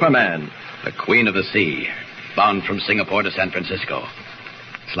of Superman. The Queen of the Sea, bound from Singapore to San Francisco.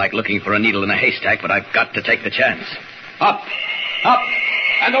 It's like looking for a needle in a haystack, but I've got to take the chance. Up,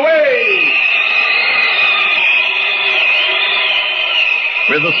 and away!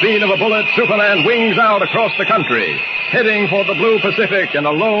 With the speed of a bullet, Superman wings out across the country, heading for the blue Pacific in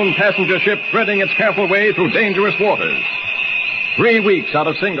a lone passenger ship threading its careful way through dangerous waters. 3 weeks out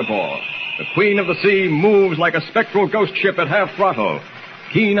of Singapore, the Queen of the Sea moves like a spectral ghost ship at half throttle,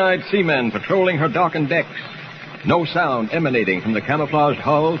 keen-eyed seamen patrolling her darkened decks. No sound emanating from the camouflaged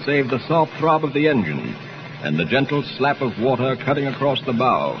hull save the soft throb of the engine and the gentle slap of water cutting across the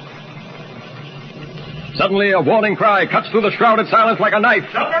bow. Suddenly, a warning cry cuts through the shrouded silence like a knife.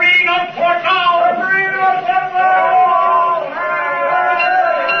 Submarine on port now! Submarine on port now!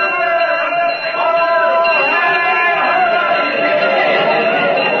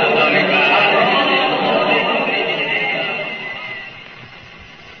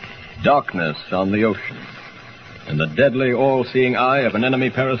 Darkness on the ocean, and the deadly, all-seeing eye of an enemy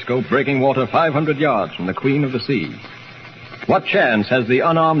periscope breaking water 500 yards from the Queen of the Sea. What chance has the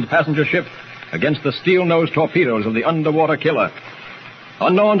unarmed passenger ship against the steel-nosed torpedoes of the underwater killer?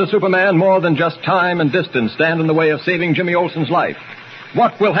 Unknown to Superman, more than just time and distance stand in the way of saving Jimmy Olsen's life.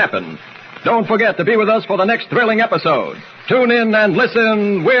 What will happen? Don't forget to be with us for the next thrilling episode. Tune in and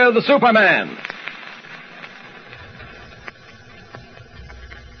listen. We're the Superman.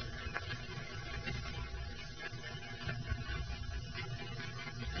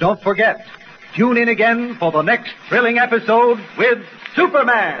 Don't forget, tune in again for the next thrilling episode with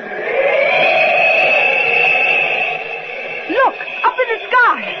Superman. Look, up in the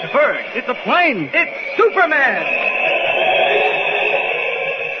sky. It's a bird. It's a plane. It's Superman.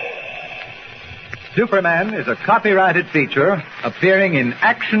 Superman is a copyrighted feature appearing in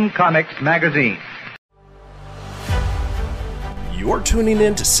Action Comics magazine. You're tuning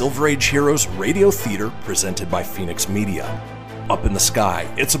in to Silver Age Heroes Radio Theater presented by Phoenix Media. Up in the sky,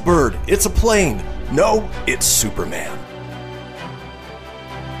 it's a bird, it's a plane. No, it's Superman.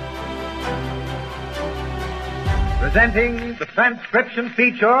 Presenting the transcription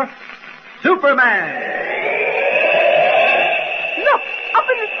feature, Superman. Look, up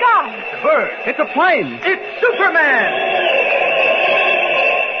in the sky. It's a bird. It's a plane. It's Superman.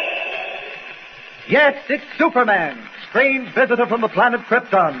 Yes, it's Superman, strange visitor from the planet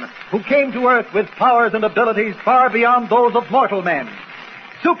Krypton, who came to Earth with powers and abilities far beyond those of mortal men.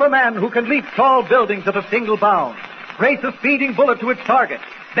 Superman who can leap tall buildings at a single bound, race a speeding bullet to its target,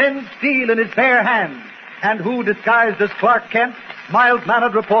 bend steel in his bare hands, and who, disguised as Clark Kent,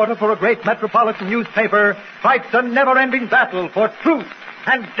 mild-mannered reporter for a great metropolitan newspaper, fights a never-ending battle for truth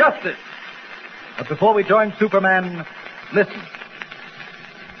and justice. But before we join Superman, listen.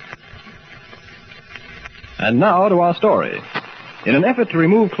 And now to our story. In an effort to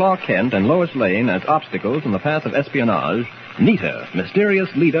remove Clark Kent and Lois Lane as obstacles in the path of espionage, Nita, mysterious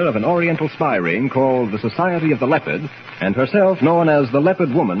leader of an Oriental spy ring called the Society of the Leopard, and herself known as the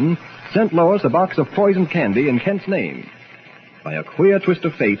Leopard Woman, sent Lois a box of poisoned candy in Kent's name. By a queer twist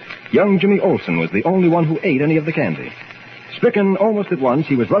of fate, young Jimmy Olsen was the only one who ate any of the candy. Stricken almost at once,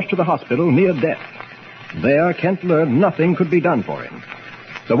 he was rushed to the hospital near death. There, Kent learned nothing could be done for him.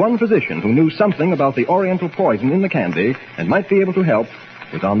 The one physician who knew something about the Oriental poison in the candy and might be able to help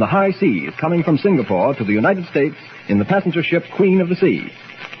was on the high seas coming from Singapore to the United States in the passenger ship Queen of the Sea.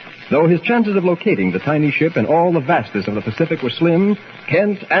 Though his chances of locating the tiny ship in all the vastness of the Pacific were slim,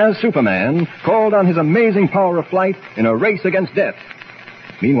 Kent, as Superman, called on his amazing power of flight in a race against death.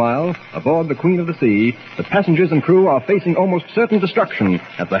 Meanwhile, aboard the Queen of the Sea, the passengers and crew are facing almost certain destruction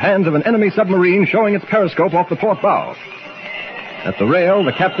at the hands of an enemy submarine showing its periscope off the port bow. At the rail,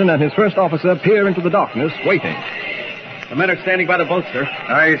 the captain and his first officer peer into the darkness, waiting. The men are standing by the boat, sir.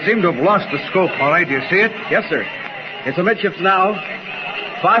 I seem to have lost the scope, Polly. Do you see it? Yes, sir. It's amidships now.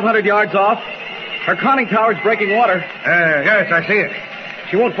 500 yards off. Her conning tower's breaking water. Yes, I see it.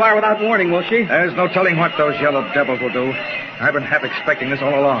 She won't fire without warning, will she? There's no telling what those yellow devils will do. I've been half expecting this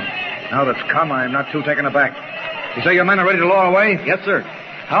all along. Now that's come, I'm not too taken aback. You say your men are ready to lower away? Yes, sir.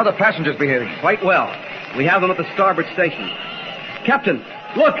 How are the passengers behaving? Quite well. We have them at the starboard station. Captain,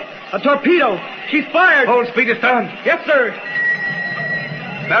 look! A torpedo! She's fired! Hold speed astern. Yes, sir.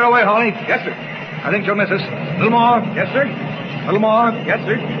 Bear away, Holly. Yes, sir. I think she'll miss us. A little more. Yes, sir. A little more. Yes,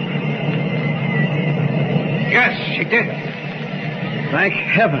 sir. Yes, she did. Thank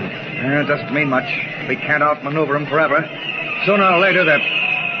heaven. It doesn't mean much. We can't outmaneuver them forever. Sooner or later, that...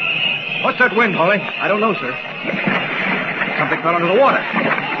 What's that wind, Holly? I don't know, sir. Something fell into the water.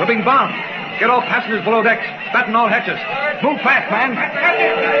 We're being bombed. Get all passengers below decks. Batten all hatches. Move fast, man.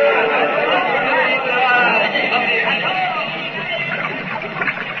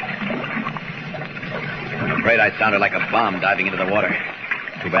 I'm afraid I sounded like a bomb diving into the water.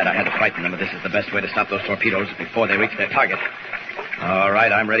 Too bad I had to frighten them, but this is the best way to stop those torpedoes before they reach their target. All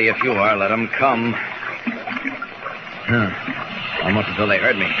right, I'm ready if you are. Let them come. Almost as though they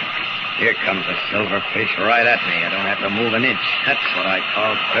heard me. Here comes a silverfish right at me. I don't have to move an inch. That's what I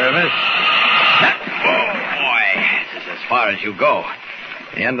call service. Oh, boy. This is as far as you go.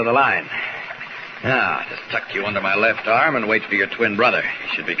 The end of the line. Now, just tuck you under my left arm and wait for your twin brother.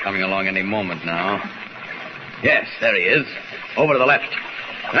 He should be coming along any moment now. Yes, there he is. Over to the left.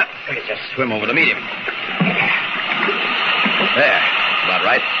 Now, we can just swim over to meet him. There. About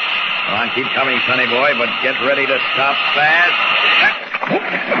right. Come on, keep coming, sonny boy, but get ready to stop fast.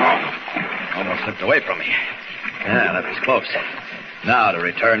 Almost slipped away from me. Yeah, that was close. Now to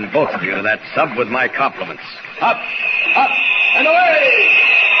return both of you to that sub with my compliments. Up, and away!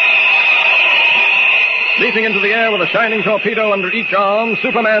 Leaping into the air with a shining torpedo under each arm,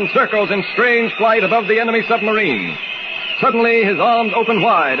 Superman circles in strange flight above the enemy submarine. Suddenly, his arms open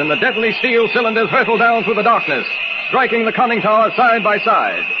wide, and the deadly steel cylinders hurtle down through the darkness, striking the conning tower side by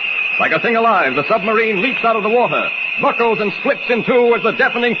side. Like a thing alive, the submarine leaps out of the water, buckles and splits in two as the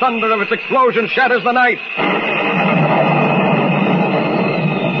deafening thunder of its explosion shatters the night.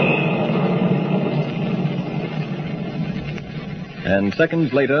 And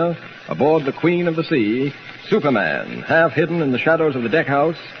seconds later, aboard the Queen of the Sea, Superman, half hidden in the shadows of the deck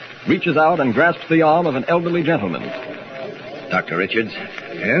house, reaches out and grasps the arm of an elderly gentleman. Dr. Richards?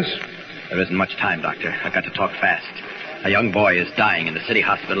 Yes? There isn't much time, Doctor. I've got to talk fast. A young boy is dying in the city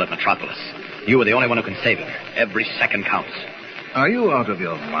hospital at Metropolis. You are the only one who can save him. Every second counts. Are you out of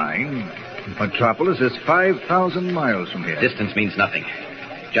your mind? Metropolis is 5,000 miles from here. Distance means nothing.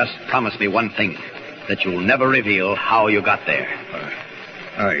 Just promise me one thing, that you'll never reveal how you got there.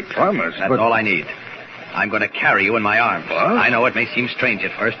 I promise, That's but... all I need. I'm going to carry you in my arms. What? I know it may seem strange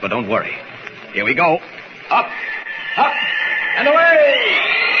at first, but don't worry. Here we go. Up, and away!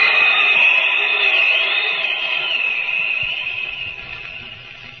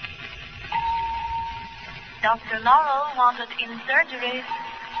 Dr. Laurel wanted in surgery.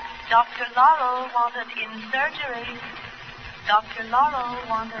 Dr. Laurel wanted in surgery. Dr. Laurel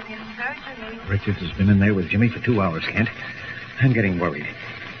wanted in surgery. Richards has been in there with Jimmy for 2 hours, Kent. I'm getting worried.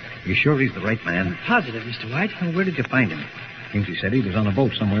 You sure he's the right man? Positive, Mr. White. Well, where did you find him? Kingsley said he was on a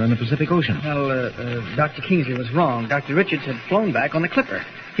boat somewhere in the Pacific Ocean. Well, Dr. Kingsley was wrong. Dr. Richards had flown back on the Clipper.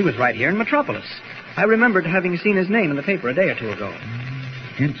 He was right here in Metropolis. I remembered having seen his name in the paper a day or two ago.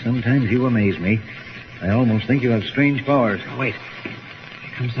 Kent, sometimes you amaze me. I almost think you have strange powers. Oh, wait.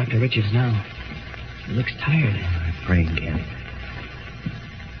 Here comes Dr. Richards now. He looks tired. I'm praying, Kent.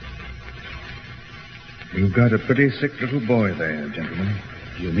 You've got a pretty sick little boy there, gentlemen.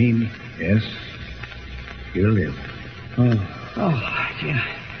 You mean? Yes. He'll live. Oh, Oh, gee,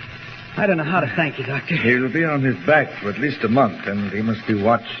 I don't know how to thank you, Doctor. He'll be on his back for at least a month, and he must be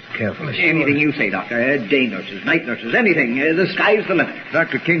watched carefully. Anything you say, Doctor. Day nurses, night nurses, anything. The sky's the limit.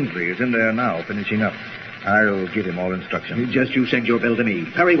 Dr. Kingsley is in there now, finishing up. I'll give him all instructions. Just you send your bill to me,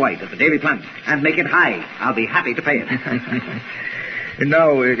 Perry White, at the Daily Planet, and make it high. I'll be happy to pay it. And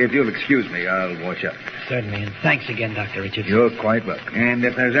now, if you'll excuse me, I'll wash up. Certainly, and thanks again, Dr. Richards. You're quite welcome. And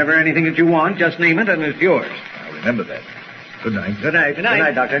if there's ever anything that you want, just name it and it's yours. I'll remember that. Good night. Good night. Good night.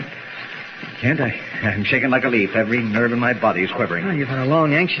 Good night, Doctor. Kent, I'm shaking like a leaf. Every nerve in my body is quivering. Oh, you've had a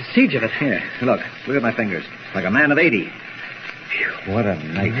long, anxious siege of it. Here, look at my fingers. Like a man of 80. Phew, what a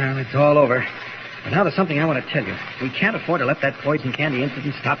night. Well, it's all over. But now there's something I want to tell you. We can't afford to let that poison candy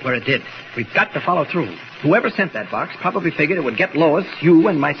incident stop where it did. We've got to follow through. Whoever sent that box probably figured it would get Lois, you,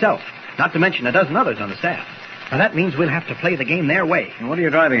 and myself. Not to mention a dozen others on the staff. Now, that means we'll have to play the game their way. What are you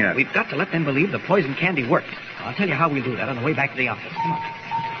driving at? We've got to let them believe the poison candy worked. I'll tell you how we'll do that on the way back to the office. Come on.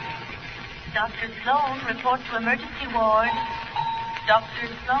 Dr. Sloan, report to emergency ward. Dr.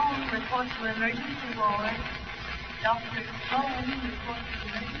 Sloan, report to emergency ward. Dr. Sloan, report to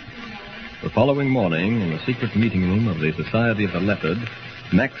emergency ward. The following morning, in the secret meeting room of the Society of the Leopard,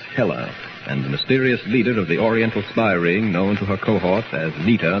 Max Heller and the mysterious leader of the Oriental spy ring, known to her cohort as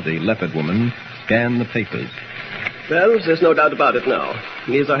Nita, the Leopard Woman, scan the papers. Well, there's no doubt about it now.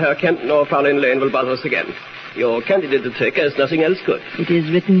 Neither Herr Kent nor Fraulein Lane will bother us again. Your candidate detector has nothing else good. It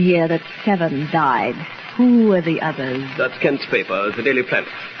is written here that 7 died. Who were the others? That's Kent's paper, the Daily Planet.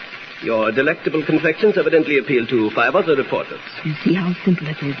 Your delectable confections evidently appeal to 5 other reporters. You see how simple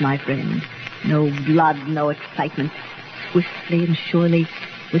it is, my friend. No blood, no excitement. Swiftly and surely,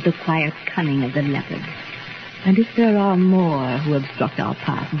 with the quiet cunning of the leopard. And if there are more who obstruct our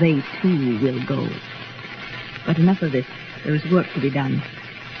path, they too will go. But enough of this. There is work to be done.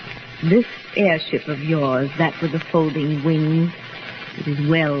 This airship of yours, that with the folding wings, it is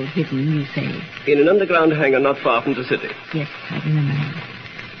well hidden, you say. In an underground hangar not far from the city. Yes, I remember now.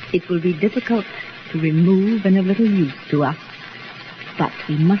 It will be difficult to remove and of little use to us. But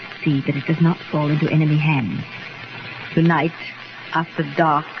we must see that it does not fall into enemy hands. Tonight, after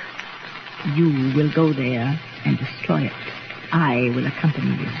dark, you will go there and destroy it. I will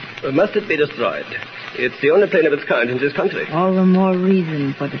accompany you. Must it be destroyed? It's the only plane of its kind in this country. All the more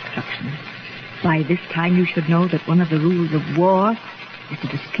reason for destruction. By this time you should know that one of the rules of war is to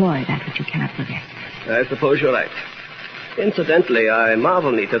destroy that which you cannot possess. I suppose you're right. Incidentally, I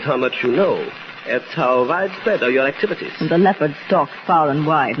marvel, Nita, at how much you know. At how widespread are your activities. And the leopard stalks far and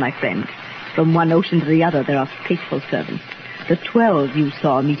wide, my friend. From one ocean to the other, there are faithful servants. The 12 you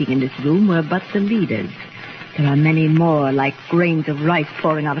saw meeting in this room were but the leaders. There are many more, like grains of rice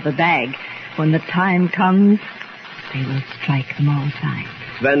pouring out of a bag. When the time comes, they will strike from all sides.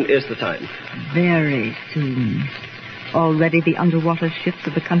 When is the time? Very soon. Already the underwater ships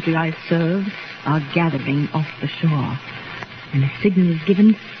of the country I serve are gathering off the shore. When the signal is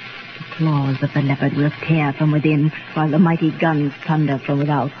given, the claws of the leopard will tear from within, while the mighty guns thunder from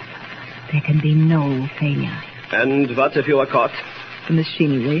without. There can be no failure. And what if you are caught? The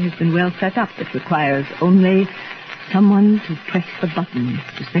machinery has been well set up. It requires only someone to press the button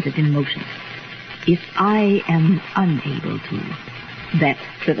to set it in motion. If I am unable to, that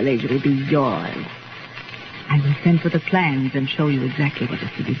privilege will be yours. I will send for the plans and show you exactly what is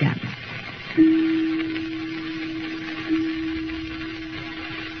to be done.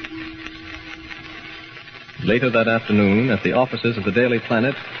 Later that afternoon, at the offices of the Daily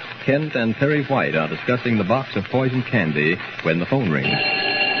Planet, Kent and Perry White are discussing the box of poison candy when the phone rings.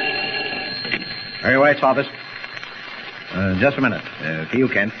 Perry White's office. Just a minute. To you,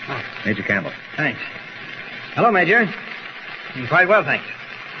 Kent. Oh. Major Campbell. Thanks. Hello, Major. Quite well, thanks.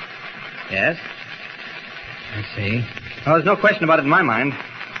 Yes? I see. Oh, there's no question about it in my mind.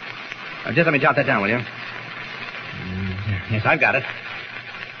 Just let me jot that down, will you? Yes, I've got it.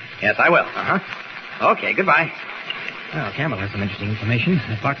 Yes, I will. Uh-huh. Okay, goodbye. Well, Campbell has some interesting information.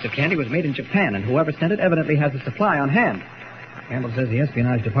 That box of candy was made in Japan, and whoever sent it evidently has a supply on hand. Campbell says the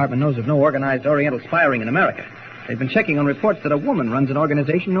espionage department knows of no organized Oriental spy ring in America. They've been checking on reports that a woman runs an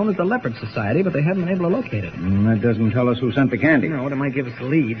organization known as the Leopard Society, but they haven't been able to locate it. That doesn't tell us who sent the candy. No, it might give us a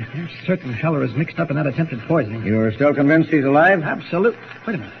lead. They're certain Heller is mixed up in that attempted poisoning. You're still convinced he's alive? Absolutely.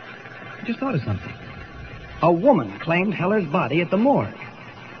 Wait a minute. I just thought of something. A woman claimed Heller's body at the morgue.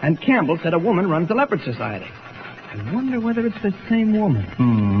 And Campbell said a woman runs the Leopard Society. I wonder whether it's the same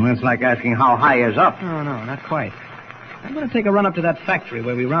woman. That's like asking how high is up. No, not quite. I'm going to take a run up to that factory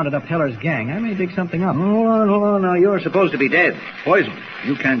where we rounded up Heller's gang. I may dig something up. Hold on. Now, you're supposed to be dead. Poisoned.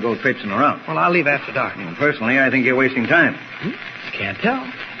 You can't go traipsing around. Well, I'll leave after dark. Personally, I think you're wasting time. Can't tell.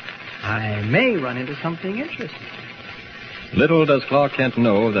 I may run into something interesting. Little does Clark Kent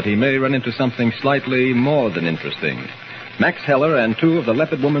know that he may run into something slightly more than interesting. Max Heller and two of the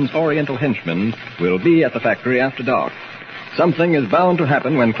Leopard Woman's Oriental henchmen will be at the factory after dark. Something is bound to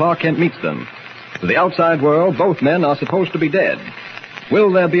happen when Clark Kent meets them. To the outside world, both men are supposed to be dead.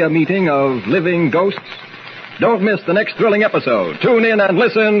 Will there be a meeting of living ghosts? Don't miss the next thrilling episode. Tune in and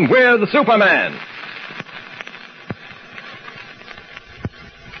listen. We're the Superman.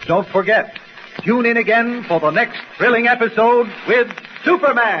 Don't forget, tune in again for the next thrilling episode with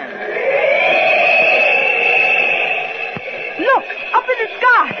Superman. Look, up in the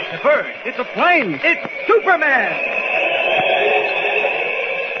sky. It's a bird. It's a plane. It's Superman.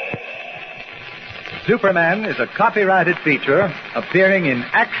 Superman is a copyrighted feature appearing in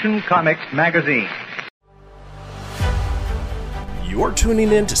Action Comics magazine. You're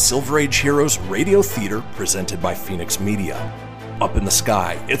tuning in to Silver Age Heroes Radio Theater presented by Phoenix Media. Up in the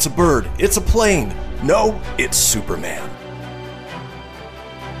sky, it's a bird, it's a plane. No, it's Superman.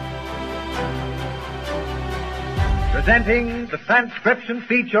 Presenting the transcription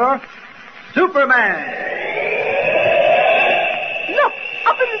feature, Superman. Look,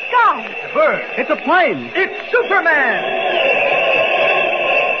 up in the sky. It's a bird. It's a plane. It's Superman.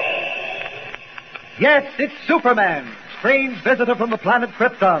 Yes, it's Superman, strange visitor from the planet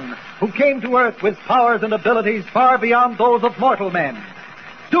Krypton, who came to Earth with powers and abilities far beyond those of mortal men.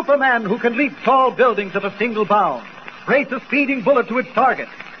 Superman who can leap tall buildings at a single bound, race a speeding bullet to its target,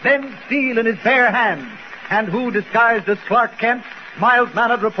 then steel in his bare hands, and who, disguised as Clark Kent,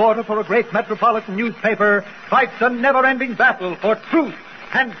 mild-mannered reporter for a great metropolitan newspaper, fights a never-ending battle for truth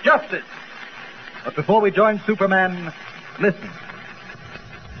and justice. But before we join Superman, listen.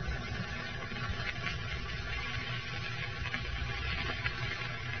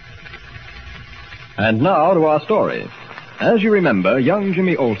 And now to our story. As you remember, young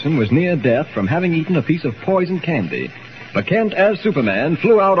Jimmy Olsen was near death from having eaten a piece of poisoned candy. But Kent, as Superman,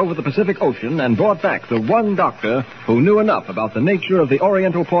 flew out over the Pacific Ocean and brought back the one doctor who knew enough about the nature of the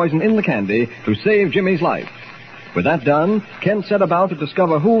Oriental poison in the candy to save Jimmy's life. With that done, Kent set about to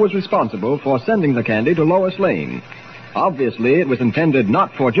discover who was responsible for sending the candy to Lois Lane. Obviously, it was intended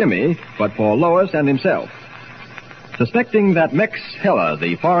not for Jimmy, but for Lois and himself. Suspecting that Max Heller,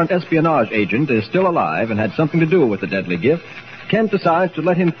 the foreign espionage agent, is still alive and had something to do with the deadly gift, Kent decides to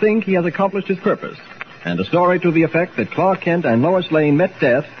let him think he has accomplished his purpose. And a story to the effect that Clark Kent and Lois Lane met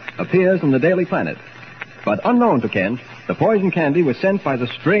death appears in the Daily Planet. But unknown to Kent, the poison candy was sent by the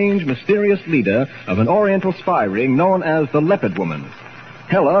strange, mysterious leader of an Oriental spy ring known as the Leopard Woman.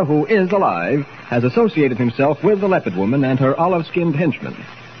 Heller, who is alive, has associated himself with the Leopard Woman and her olive-skinned henchmen.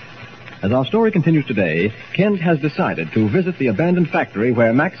 As our story continues today, Kent has decided to visit the abandoned factory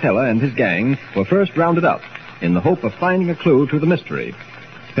where Max Heller and his gang were first rounded up in the hope of finding a clue to the mystery.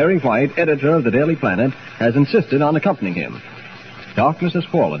 Perry White, editor of the Daily Planet, has insisted on accompanying him. Darkness has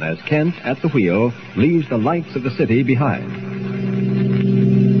fallen as Kent, at the wheel, leaves the lights of the city behind.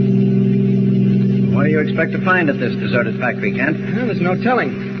 What do you expect to find at this deserted factory, Kent? Well, there's no telling.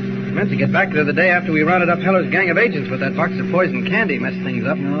 I meant to get back there the day after we rounded up Heller's gang of agents, but that box of poison candy messed things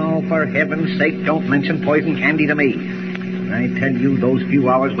up. Oh, for heaven's sake, don't mention poison candy to me. I tell you, those few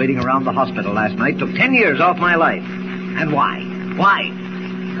hours waiting around the hospital last night took 10 years off my life. And why? Why?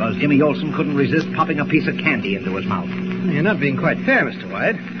 Because Jimmy Olsen couldn't resist popping a piece of candy into his mouth. You're not being quite fair, Mr.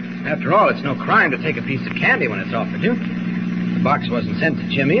 White. After all, it's no crime to take a piece of candy when it's offered you. The box wasn't sent to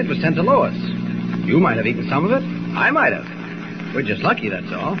Jimmy, it was sent to Lois. You might have eaten some of it. I might have. We're just lucky,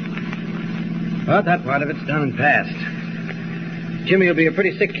 that's all. But that part of it's done and past. Jimmy will be a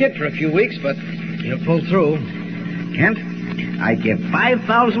pretty sick kid for a few weeks, but he'll pull through. Kent, I'd give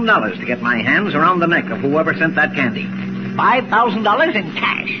 $5,000 to get my hands around the neck of whoever sent that candy. $5,000 in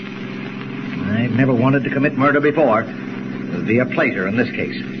cash. I've never wanted to commit murder before. It'll be a pleasure in this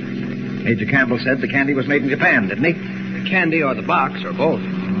case. Major Campbell said the candy was made in Japan, didn't he? The candy or the box, or both.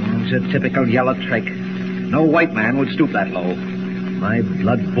 It's a typical yellow trick. No white man would stoop that low. My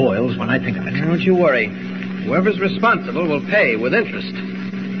blood boils when I think of it. Don't you worry. Whoever's responsible will pay with interest.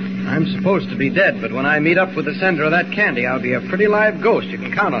 I'm supposed to be dead, but when I meet up with the sender of that candy, I'll be a pretty live ghost. You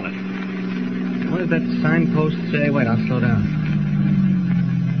can count on it. What does that signpost say? Wait, I'll slow down.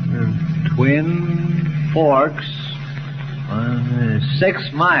 Twin Forks,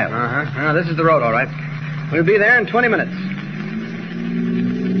 6 miles. Uh-huh. This is the road, all right. We'll be there in 20 minutes.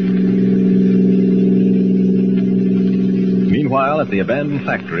 Meanwhile, at the abandoned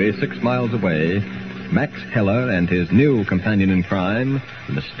factory 6 miles away, Max Heller and his new companion in crime,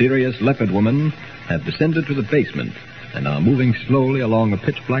 the mysterious Leopard Woman, have descended to the basement and are moving slowly along a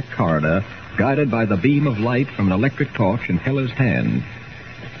pitch-black corridor, guided by the beam of light from an electric torch in Heller's hand.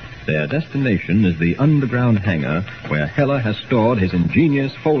 Their destination is the underground hangar where Heller has stored his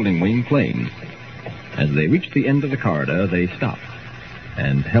ingenious folding wing plane. As they reach the end of the corridor, they stop,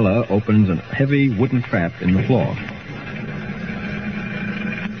 and Heller opens a heavy wooden trap in the floor.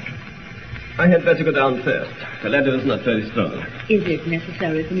 I had better go down first. The ladder is not very strong. Is it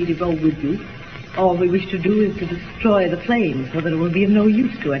necessary for me to go with you? All we wish to do is to destroy the plane so that it will be of no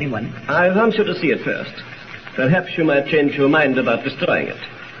use to anyone. I want you to see it first. Perhaps you might change your mind about destroying it.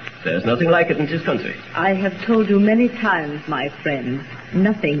 There's nothing like it in this country. I have told you many times, my friend,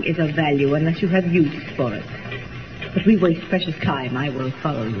 nothing is of value unless you have use for it. But we waste precious time. I will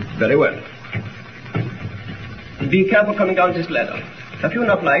follow you. Very well. Be careful coming down this ladder. Have you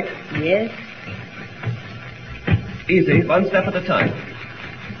enough light? Yes. Easy, one step at a time.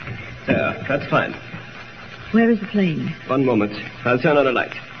 There, that's fine. Where is the plane? One moment. I'll turn on a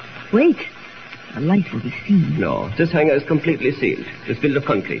light. Wait. The light will be seen. No, this hangar is completely sealed. It's built of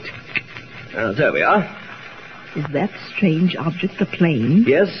concrete. There we are. Is that strange object a plane?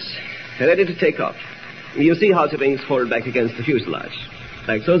 Yes, ready to take off. You see how the wings fold back against the fuselage,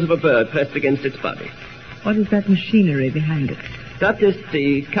 like those of a bird pressed against its body. What is that machinery behind it? That is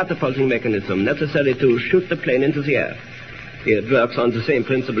the catapulting mechanism necessary to shoot the plane into the air. It works on the same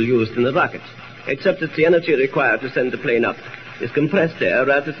principle used in the rocket, except that the energy required to send the plane up is compressed air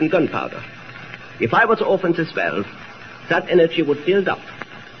rather than gunpowder. If I were to open this valve, that energy would build up,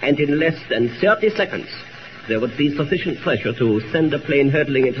 and in less than 30 seconds, there would be sufficient pressure to send the plane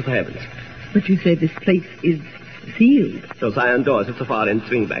hurtling into the heavens. But you say this place is sealed. Those iron doors at the far end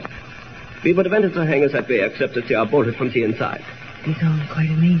swing back. We would have entered the hangars that way, except that they are bolted from the inside. They sound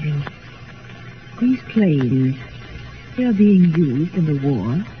quite amazing. These planes, they are being used in the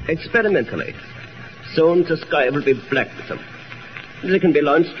war? Experimentally. Soon the sky will be black with them. They can be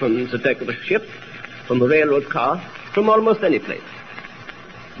launched from the deck of a ship, from a railroad car, from almost any place.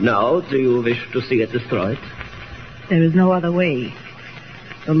 Now, do you wish to see it destroyed? There is no other way.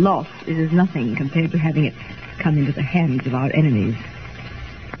 The loss is as nothing compared to having it come into the hands of our enemies.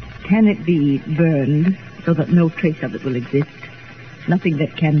 Can it be burned so that no trace of it will exist? Nothing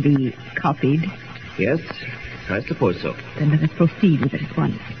that can be copied? Yes, I suppose so. Then let us proceed with it at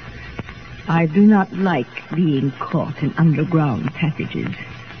once. I do not like being caught in underground passages.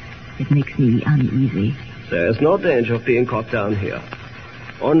 It makes me uneasy. There's no danger of being caught down here.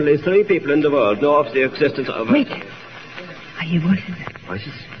 Only 3 people in the world know of the existence of... Wait! I hear voices.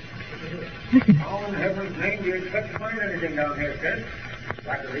 Voices? Listen. Oh, in heaven's name, do you expect to find anything down here, kid?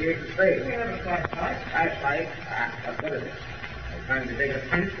 Like the ancient space. We have a flashlight. What is it? I'm trying to take a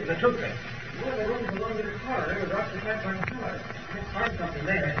pinch with a toothpick. Well, the room's along this corridor. It was occupied by killers. Let's find something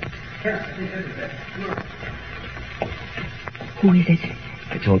there. Yeah, this is it. Who is it?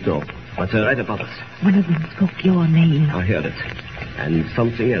 I don't know. But they're right above us. One of them spoke your name. I heard it. And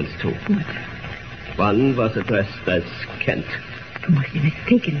something else, too. What? One was addressed as Kent. You must be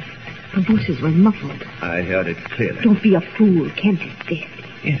mistaken. The voices were muffled. I heard it clearly. Don't be a fool. Kent is dead.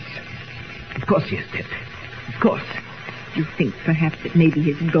 Yes. Of course he is dead. Of course. You think perhaps it may be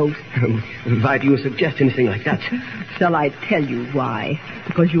his ghost. Why do you suggest anything like that? Shall I tell you why?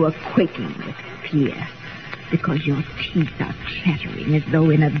 Because you are quaking with fear. Because your teeth are chattering as though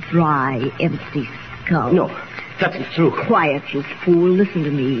in a dry, empty skull. No, that's not true. Quiet, you fool. Listen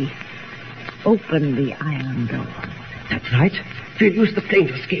to me. Open the iron door. That's right. We'll use the plane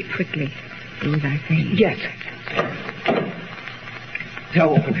to escape. Quickly. Do as I say. Yes. They're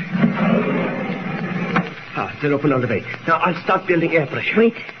open. They're open all the way. Now, I'll start building air pressure.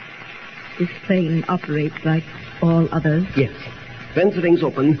 Wait. This plane operates like all others? Yes. When the wings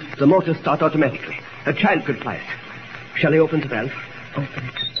open, the motors start automatically. A child could fly it. Shall I open the valve? Open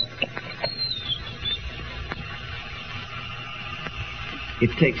it.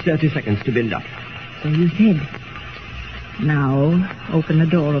 It takes 30 seconds to build up. So you said. Now, open the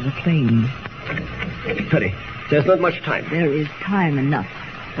door of the plane. Hurry. There's not much time. There is time enough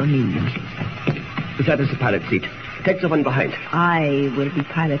for me. That is the pilot seat. Take the one behind. I will be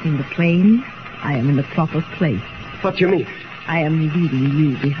piloting the plane. I am in the proper place. What do you mean? I am leaving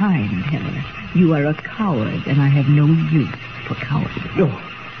you behind, Heller. You are a coward, and I have no use for cowards. No.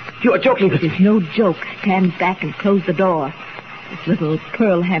 You are joking with me. It is no joke. Stand back and close the door. This little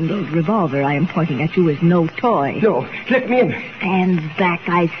pearl-handled revolver I am pointing at you is no toy. No. Let me in. Stand back,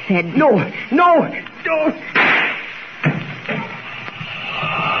 I said. No. No. Don't.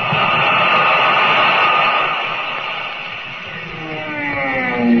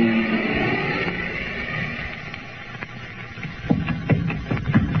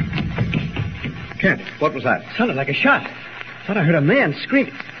 Kent, what was that? Sounded like a shot. Thought I heard a man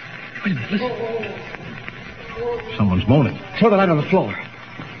screaming. Wait a minute, listen. Someone's moaning. Throw the light on the floor.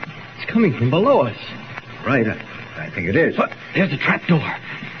 It's coming from below us. Right. I think it is. But there's a trap door.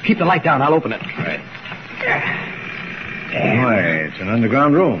 Keep the light down. I'll open it. Right. Why, it's an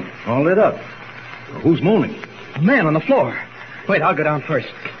underground room. All lit up. Who's moaning? A man on the floor. Wait, I'll go down first.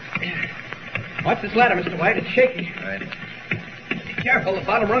 Watch this ladder, Mr. White. It's shaky. Right. Be careful. The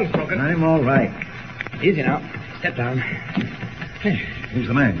bottom rung's broken. I'm all right. Easy now. Step down. Who's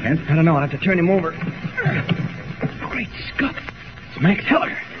the man, Kent? I don't know. I'll have to turn him over. Great Scott. It's Max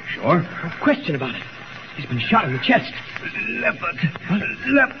Heller. Sure? No question about it. He's been shot in the chest. Leopard.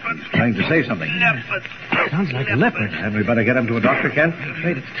 Leopard. Trying to say something. Leopard. Sounds like a leopard. Hadn't we better get him to a doctor, Kent? I'm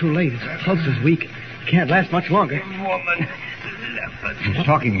afraid it's too late. His pulse is weak. He can't last much longer. Woman. Leopard. He's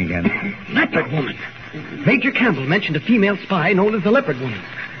talking again. Leopard woman. Major Campbell mentioned a female spy known as the Leopard Woman.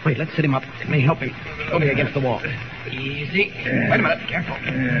 Wait, let's sit him up. It may help him. Throw me against the wall. Easy. Wait a minute. Careful.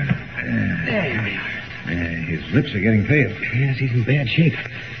 There we are. His lips are getting pale. Yes, he's in bad shape.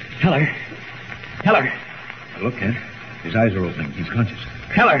 Heller. Heller. Look, Kent. His eyes are opening. He's conscious.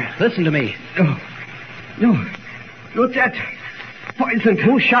 Heller, listen to me. No. What's that? Poison.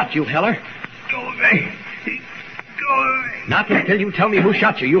 Who shot you, Heller? Go away. Go away. Not until you tell me who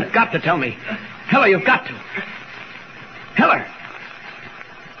shot you. You've got to tell me. Heller, you've got to. Heller.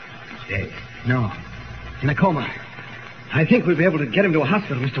 He's dead. No. In a coma. I think we'll be able to get him to a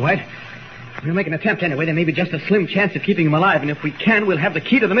hospital, Mr. White. We'll make an attempt anyway. There may be just a slim chance of keeping him alive, and if we can, we'll have the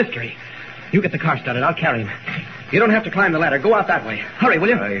key to the mystery. You get the car started. I'll carry him. You don't have to climb the ladder. Go out that way. Hurry, will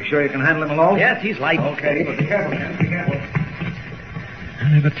you? Are you sure you can handle him alone? Yes, he's light. Okay, but be careful, Kent. Be careful.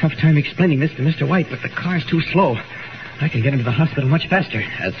 I'll have a tough time explaining this to Mr. White, but the car's too slow. I can get him to the hospital much faster.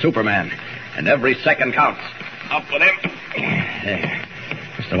 As Superman. And every second counts. Up with him. There.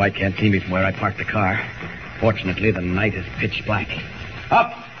 Mr. White can't see me from where I parked the car. Fortunately, the night is pitch black.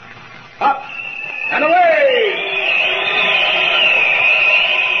 Up! Up! And away!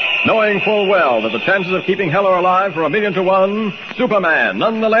 Knowing full well that the chances of keeping Heller alive for 1,000,000 to 1, Superman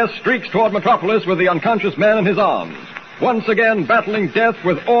nonetheless streaks toward Metropolis with the unconscious man in his arms, once again battling death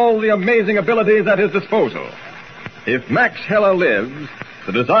with all the amazing abilities at his disposal. If Max Heller lives,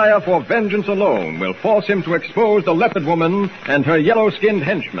 the desire for vengeance alone will force him to expose the Leopard Woman and her yellow-skinned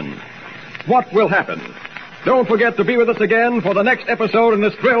henchmen. What will happen? Don't forget to be with us again for the next episode in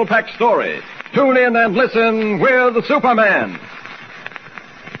this thrill-packed story. Tune in and listen with the Superman.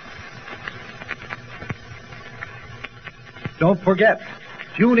 Don't forget,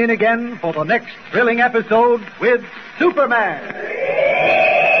 tune in again for the next thrilling episode with Superman.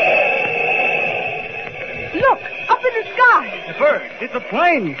 Look, up in the sky. The bird. It's a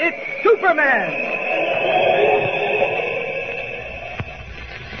plane. It's Superman.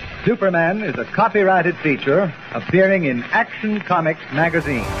 Superman is a copyrighted feature appearing in Action Comics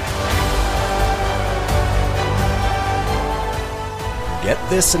magazine. Get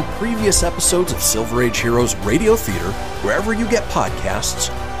this and previous episodes of Silver Age Heroes Radio Theater wherever you get podcasts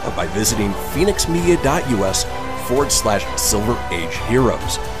or by visiting phoenixmedia.us/Silver Age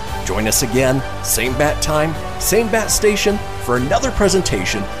Heroes. Join us again, same bat time, same bat station, for another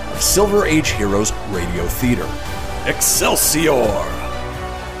presentation of Silver Age Heroes Radio Theater. Excelsior!